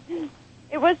 well,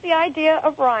 it was the idea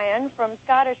of Ryan from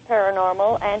Scottish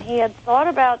Paranormal, and he had thought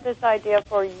about this idea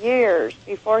for years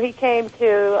before he came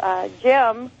to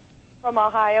Jim from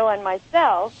Ohio and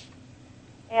myself.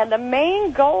 And the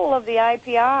main goal of the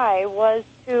IPI was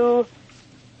to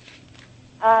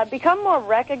become more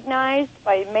recognized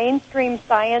by mainstream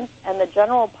science and the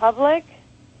general public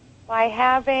by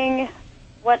having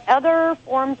what other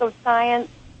forms of science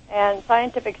and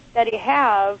scientific study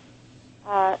have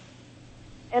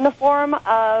in the form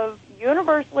of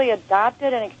universally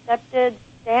adopted and accepted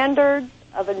standards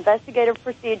of investigative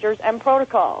procedures and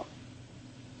protocol,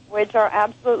 which are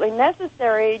absolutely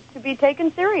necessary to be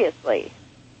taken seriously.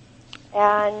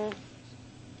 And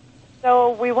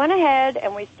so we went ahead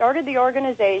and we started the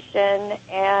organization,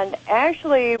 and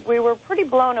actually we were pretty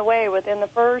blown away. Within the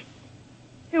first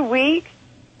 2 weeks,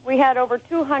 we had over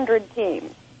 200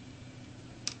 teams,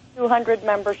 200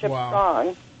 membership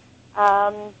strong.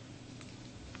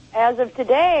 As of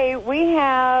today, we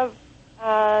have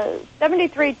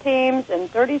 73 teams in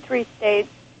 33 states,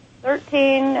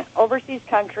 13 overseas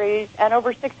countries, and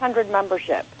over 600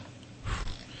 membership.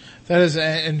 That is,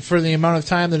 and for the amount of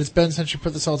time that it's been since you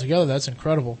put this all together, that's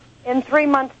incredible. In 3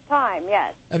 months' time,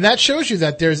 yes. And that shows you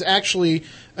that there's actually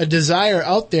a desire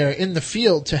out there in the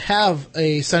field to have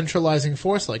a centralizing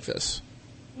force like this.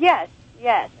 Yes,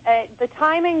 yes. The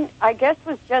timing, I guess,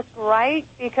 was just right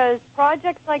because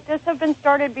projects like this have been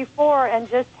started before and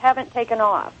just haven't taken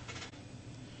off.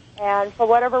 And for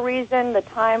whatever reason, the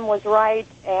time was right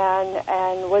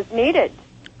and was needed.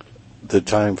 The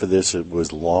time for this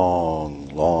was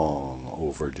long, long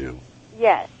overdue.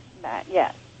 Yes, Matt,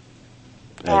 yes.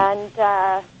 And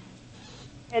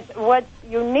it's what's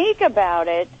unique about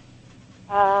it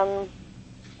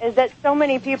is that so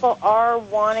many people are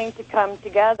wanting to come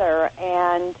together.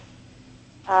 And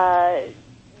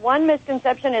one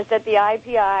misconception is that the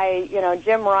IPI,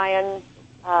 Jim Ryan,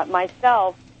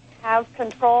 myself, have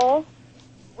control.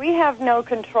 We have no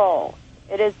control.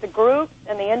 It is the groups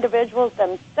and the individuals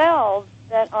themselves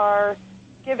that are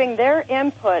giving their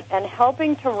input and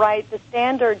helping to write the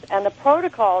standards and the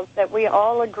protocols that we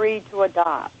all agree to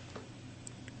adopt.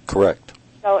 Correct.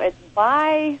 So it's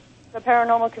by the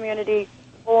paranormal community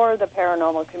for the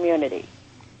paranormal community.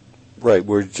 Right.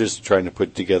 We're just trying to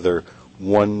put together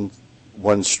one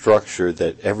structure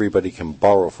that everybody can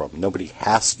borrow from. Nobody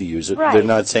has to use it. Right. They're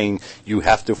not saying you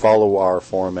have to follow our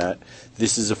format.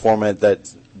 This is a format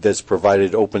that's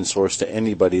provided open source to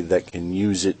anybody that can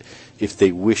use it if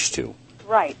they wish to.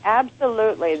 Right,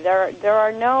 absolutely. There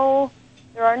are no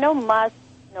musts,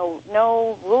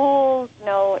 no rules,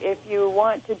 no if you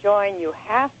want to join you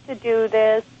have to do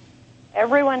this.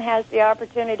 Everyone has the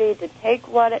opportunity to take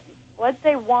what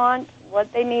they want,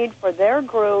 what they need for their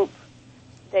group.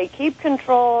 They keep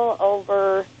control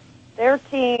over their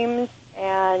teams,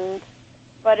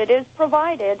 but it is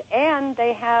provided, and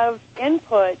they have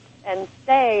input and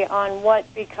say on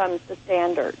what becomes the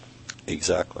standard.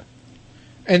 Exactly.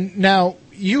 And now,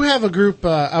 you have a group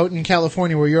out in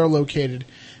California where you're located,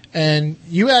 and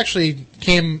you actually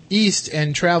came east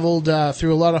and traveled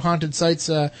through a lot of haunted sites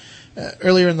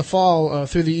earlier in the fall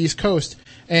through the East Coast.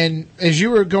 And as you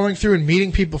were going through and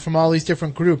meeting people from all these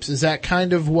different groups, is that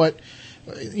kind of what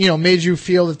made you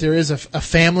feel that there is a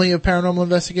family of paranormal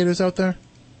investigators out there?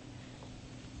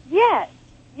 Yes,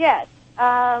 yes.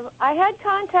 I had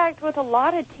contact with a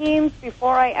lot of teams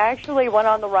before I actually went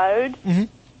on the road. Mm-hmm.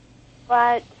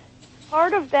 But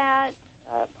part of that,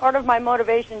 part of my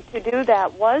motivation to do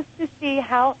that was to see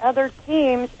how other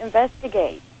teams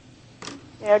investigate.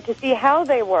 To see how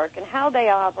they work and how they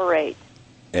operate.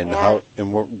 And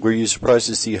were you surprised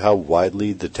to see how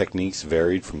widely the techniques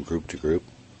varied from group to group?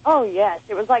 Oh yes,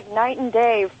 it was like night and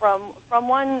day from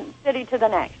one city to the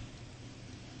next.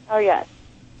 Oh yes.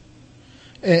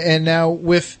 And now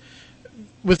with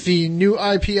the new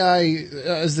IPI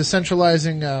as the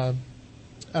centralizing,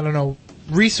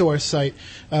 resource site,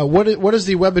 what is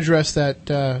the web address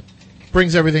that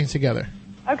brings everything together?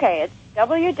 Okay, it's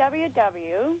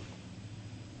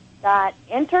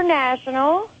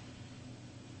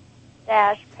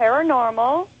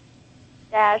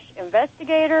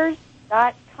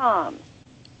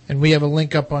And we have a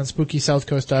link up on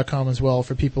SpookySouthCoast.com as well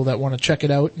for people that want to check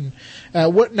it out. And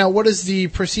what is the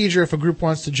procedure if a group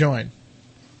wants to join?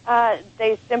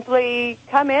 They simply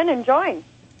come in and join.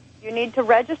 You need to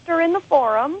register in the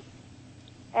forum,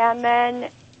 and then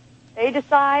they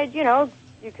decide. You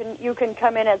can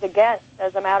come in as a guest,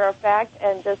 as a matter of fact,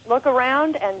 and just look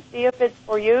around and see if it's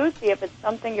for you, see if it's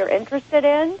something you're interested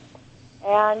in,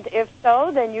 And if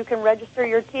so, then you can register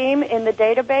your team in the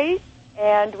database,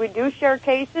 and we do share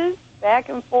cases back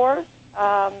and forth.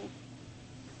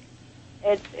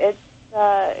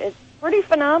 It's pretty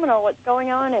phenomenal what's going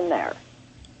on in there.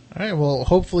 All right. Well,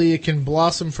 hopefully it can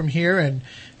blossom from here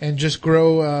and just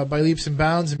grow by leaps and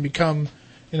bounds and become,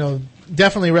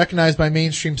 definitely recognized by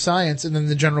mainstream science and then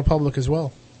the general public as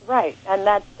well. Right, and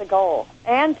that's the goal.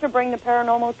 And to bring the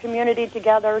paranormal community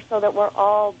together so that we're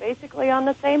all basically on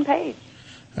the same page.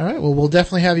 All right. Well, we'll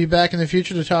definitely have you back in the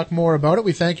future to talk more about it.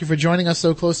 We thank you for joining us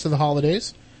so close to the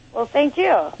holidays. Well, thank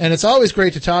you. And it's always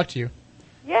great to talk to you.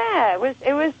 Yeah,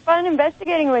 it was fun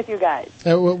investigating with you guys.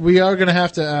 We are going to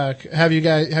have to have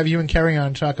you and Carrie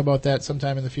on talk about that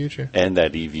sometime in the future. And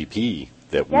that EVP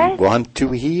that Yes. we want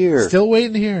to hear. Still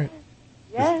waiting to hear it.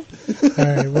 Yes. All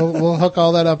right. We'll hook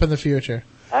all that up in the future.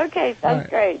 Okay, sounds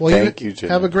great. Well, Thank you, Jim.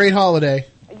 Have a great holiday.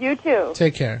 You too.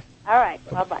 Take care. All right,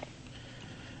 bye-bye.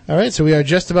 All right, so we are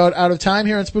just about out of time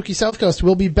here on Spooky South Coast.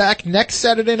 We'll be back next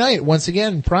Saturday night, once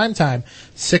again, prime time,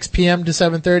 6 p.m. to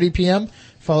 7:30 p.m.,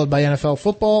 followed by NFL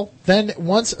football. Then,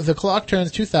 once the clock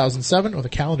turns 2007, or the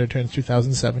calendar turns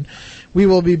 2007, we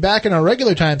will be back in our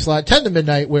regular time slot, 10 to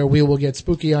midnight, where we will get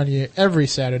spooky on you every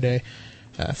Saturday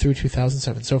through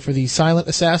 2007. So for the Silent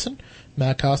Assassin,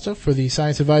 Matt Costa, for the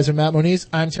Science Advisor, Matt Moniz,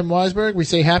 I'm Tim Weisberg. We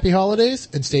say happy holidays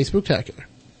and stay spooktacular.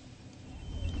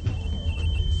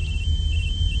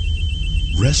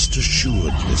 Rest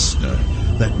assured, listener,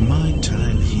 that my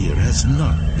time here has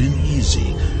not been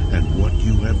easy, and what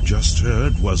you have just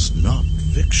heard was not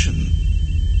fiction.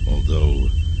 Although,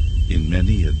 in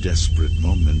many a desperate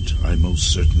moment, I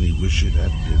most certainly wish it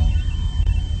had been.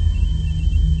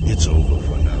 It's over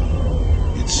for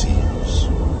now, it seems.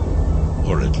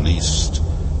 Or at least,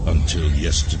 until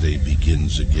yesterday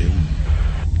begins again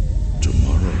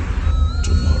tomorrow.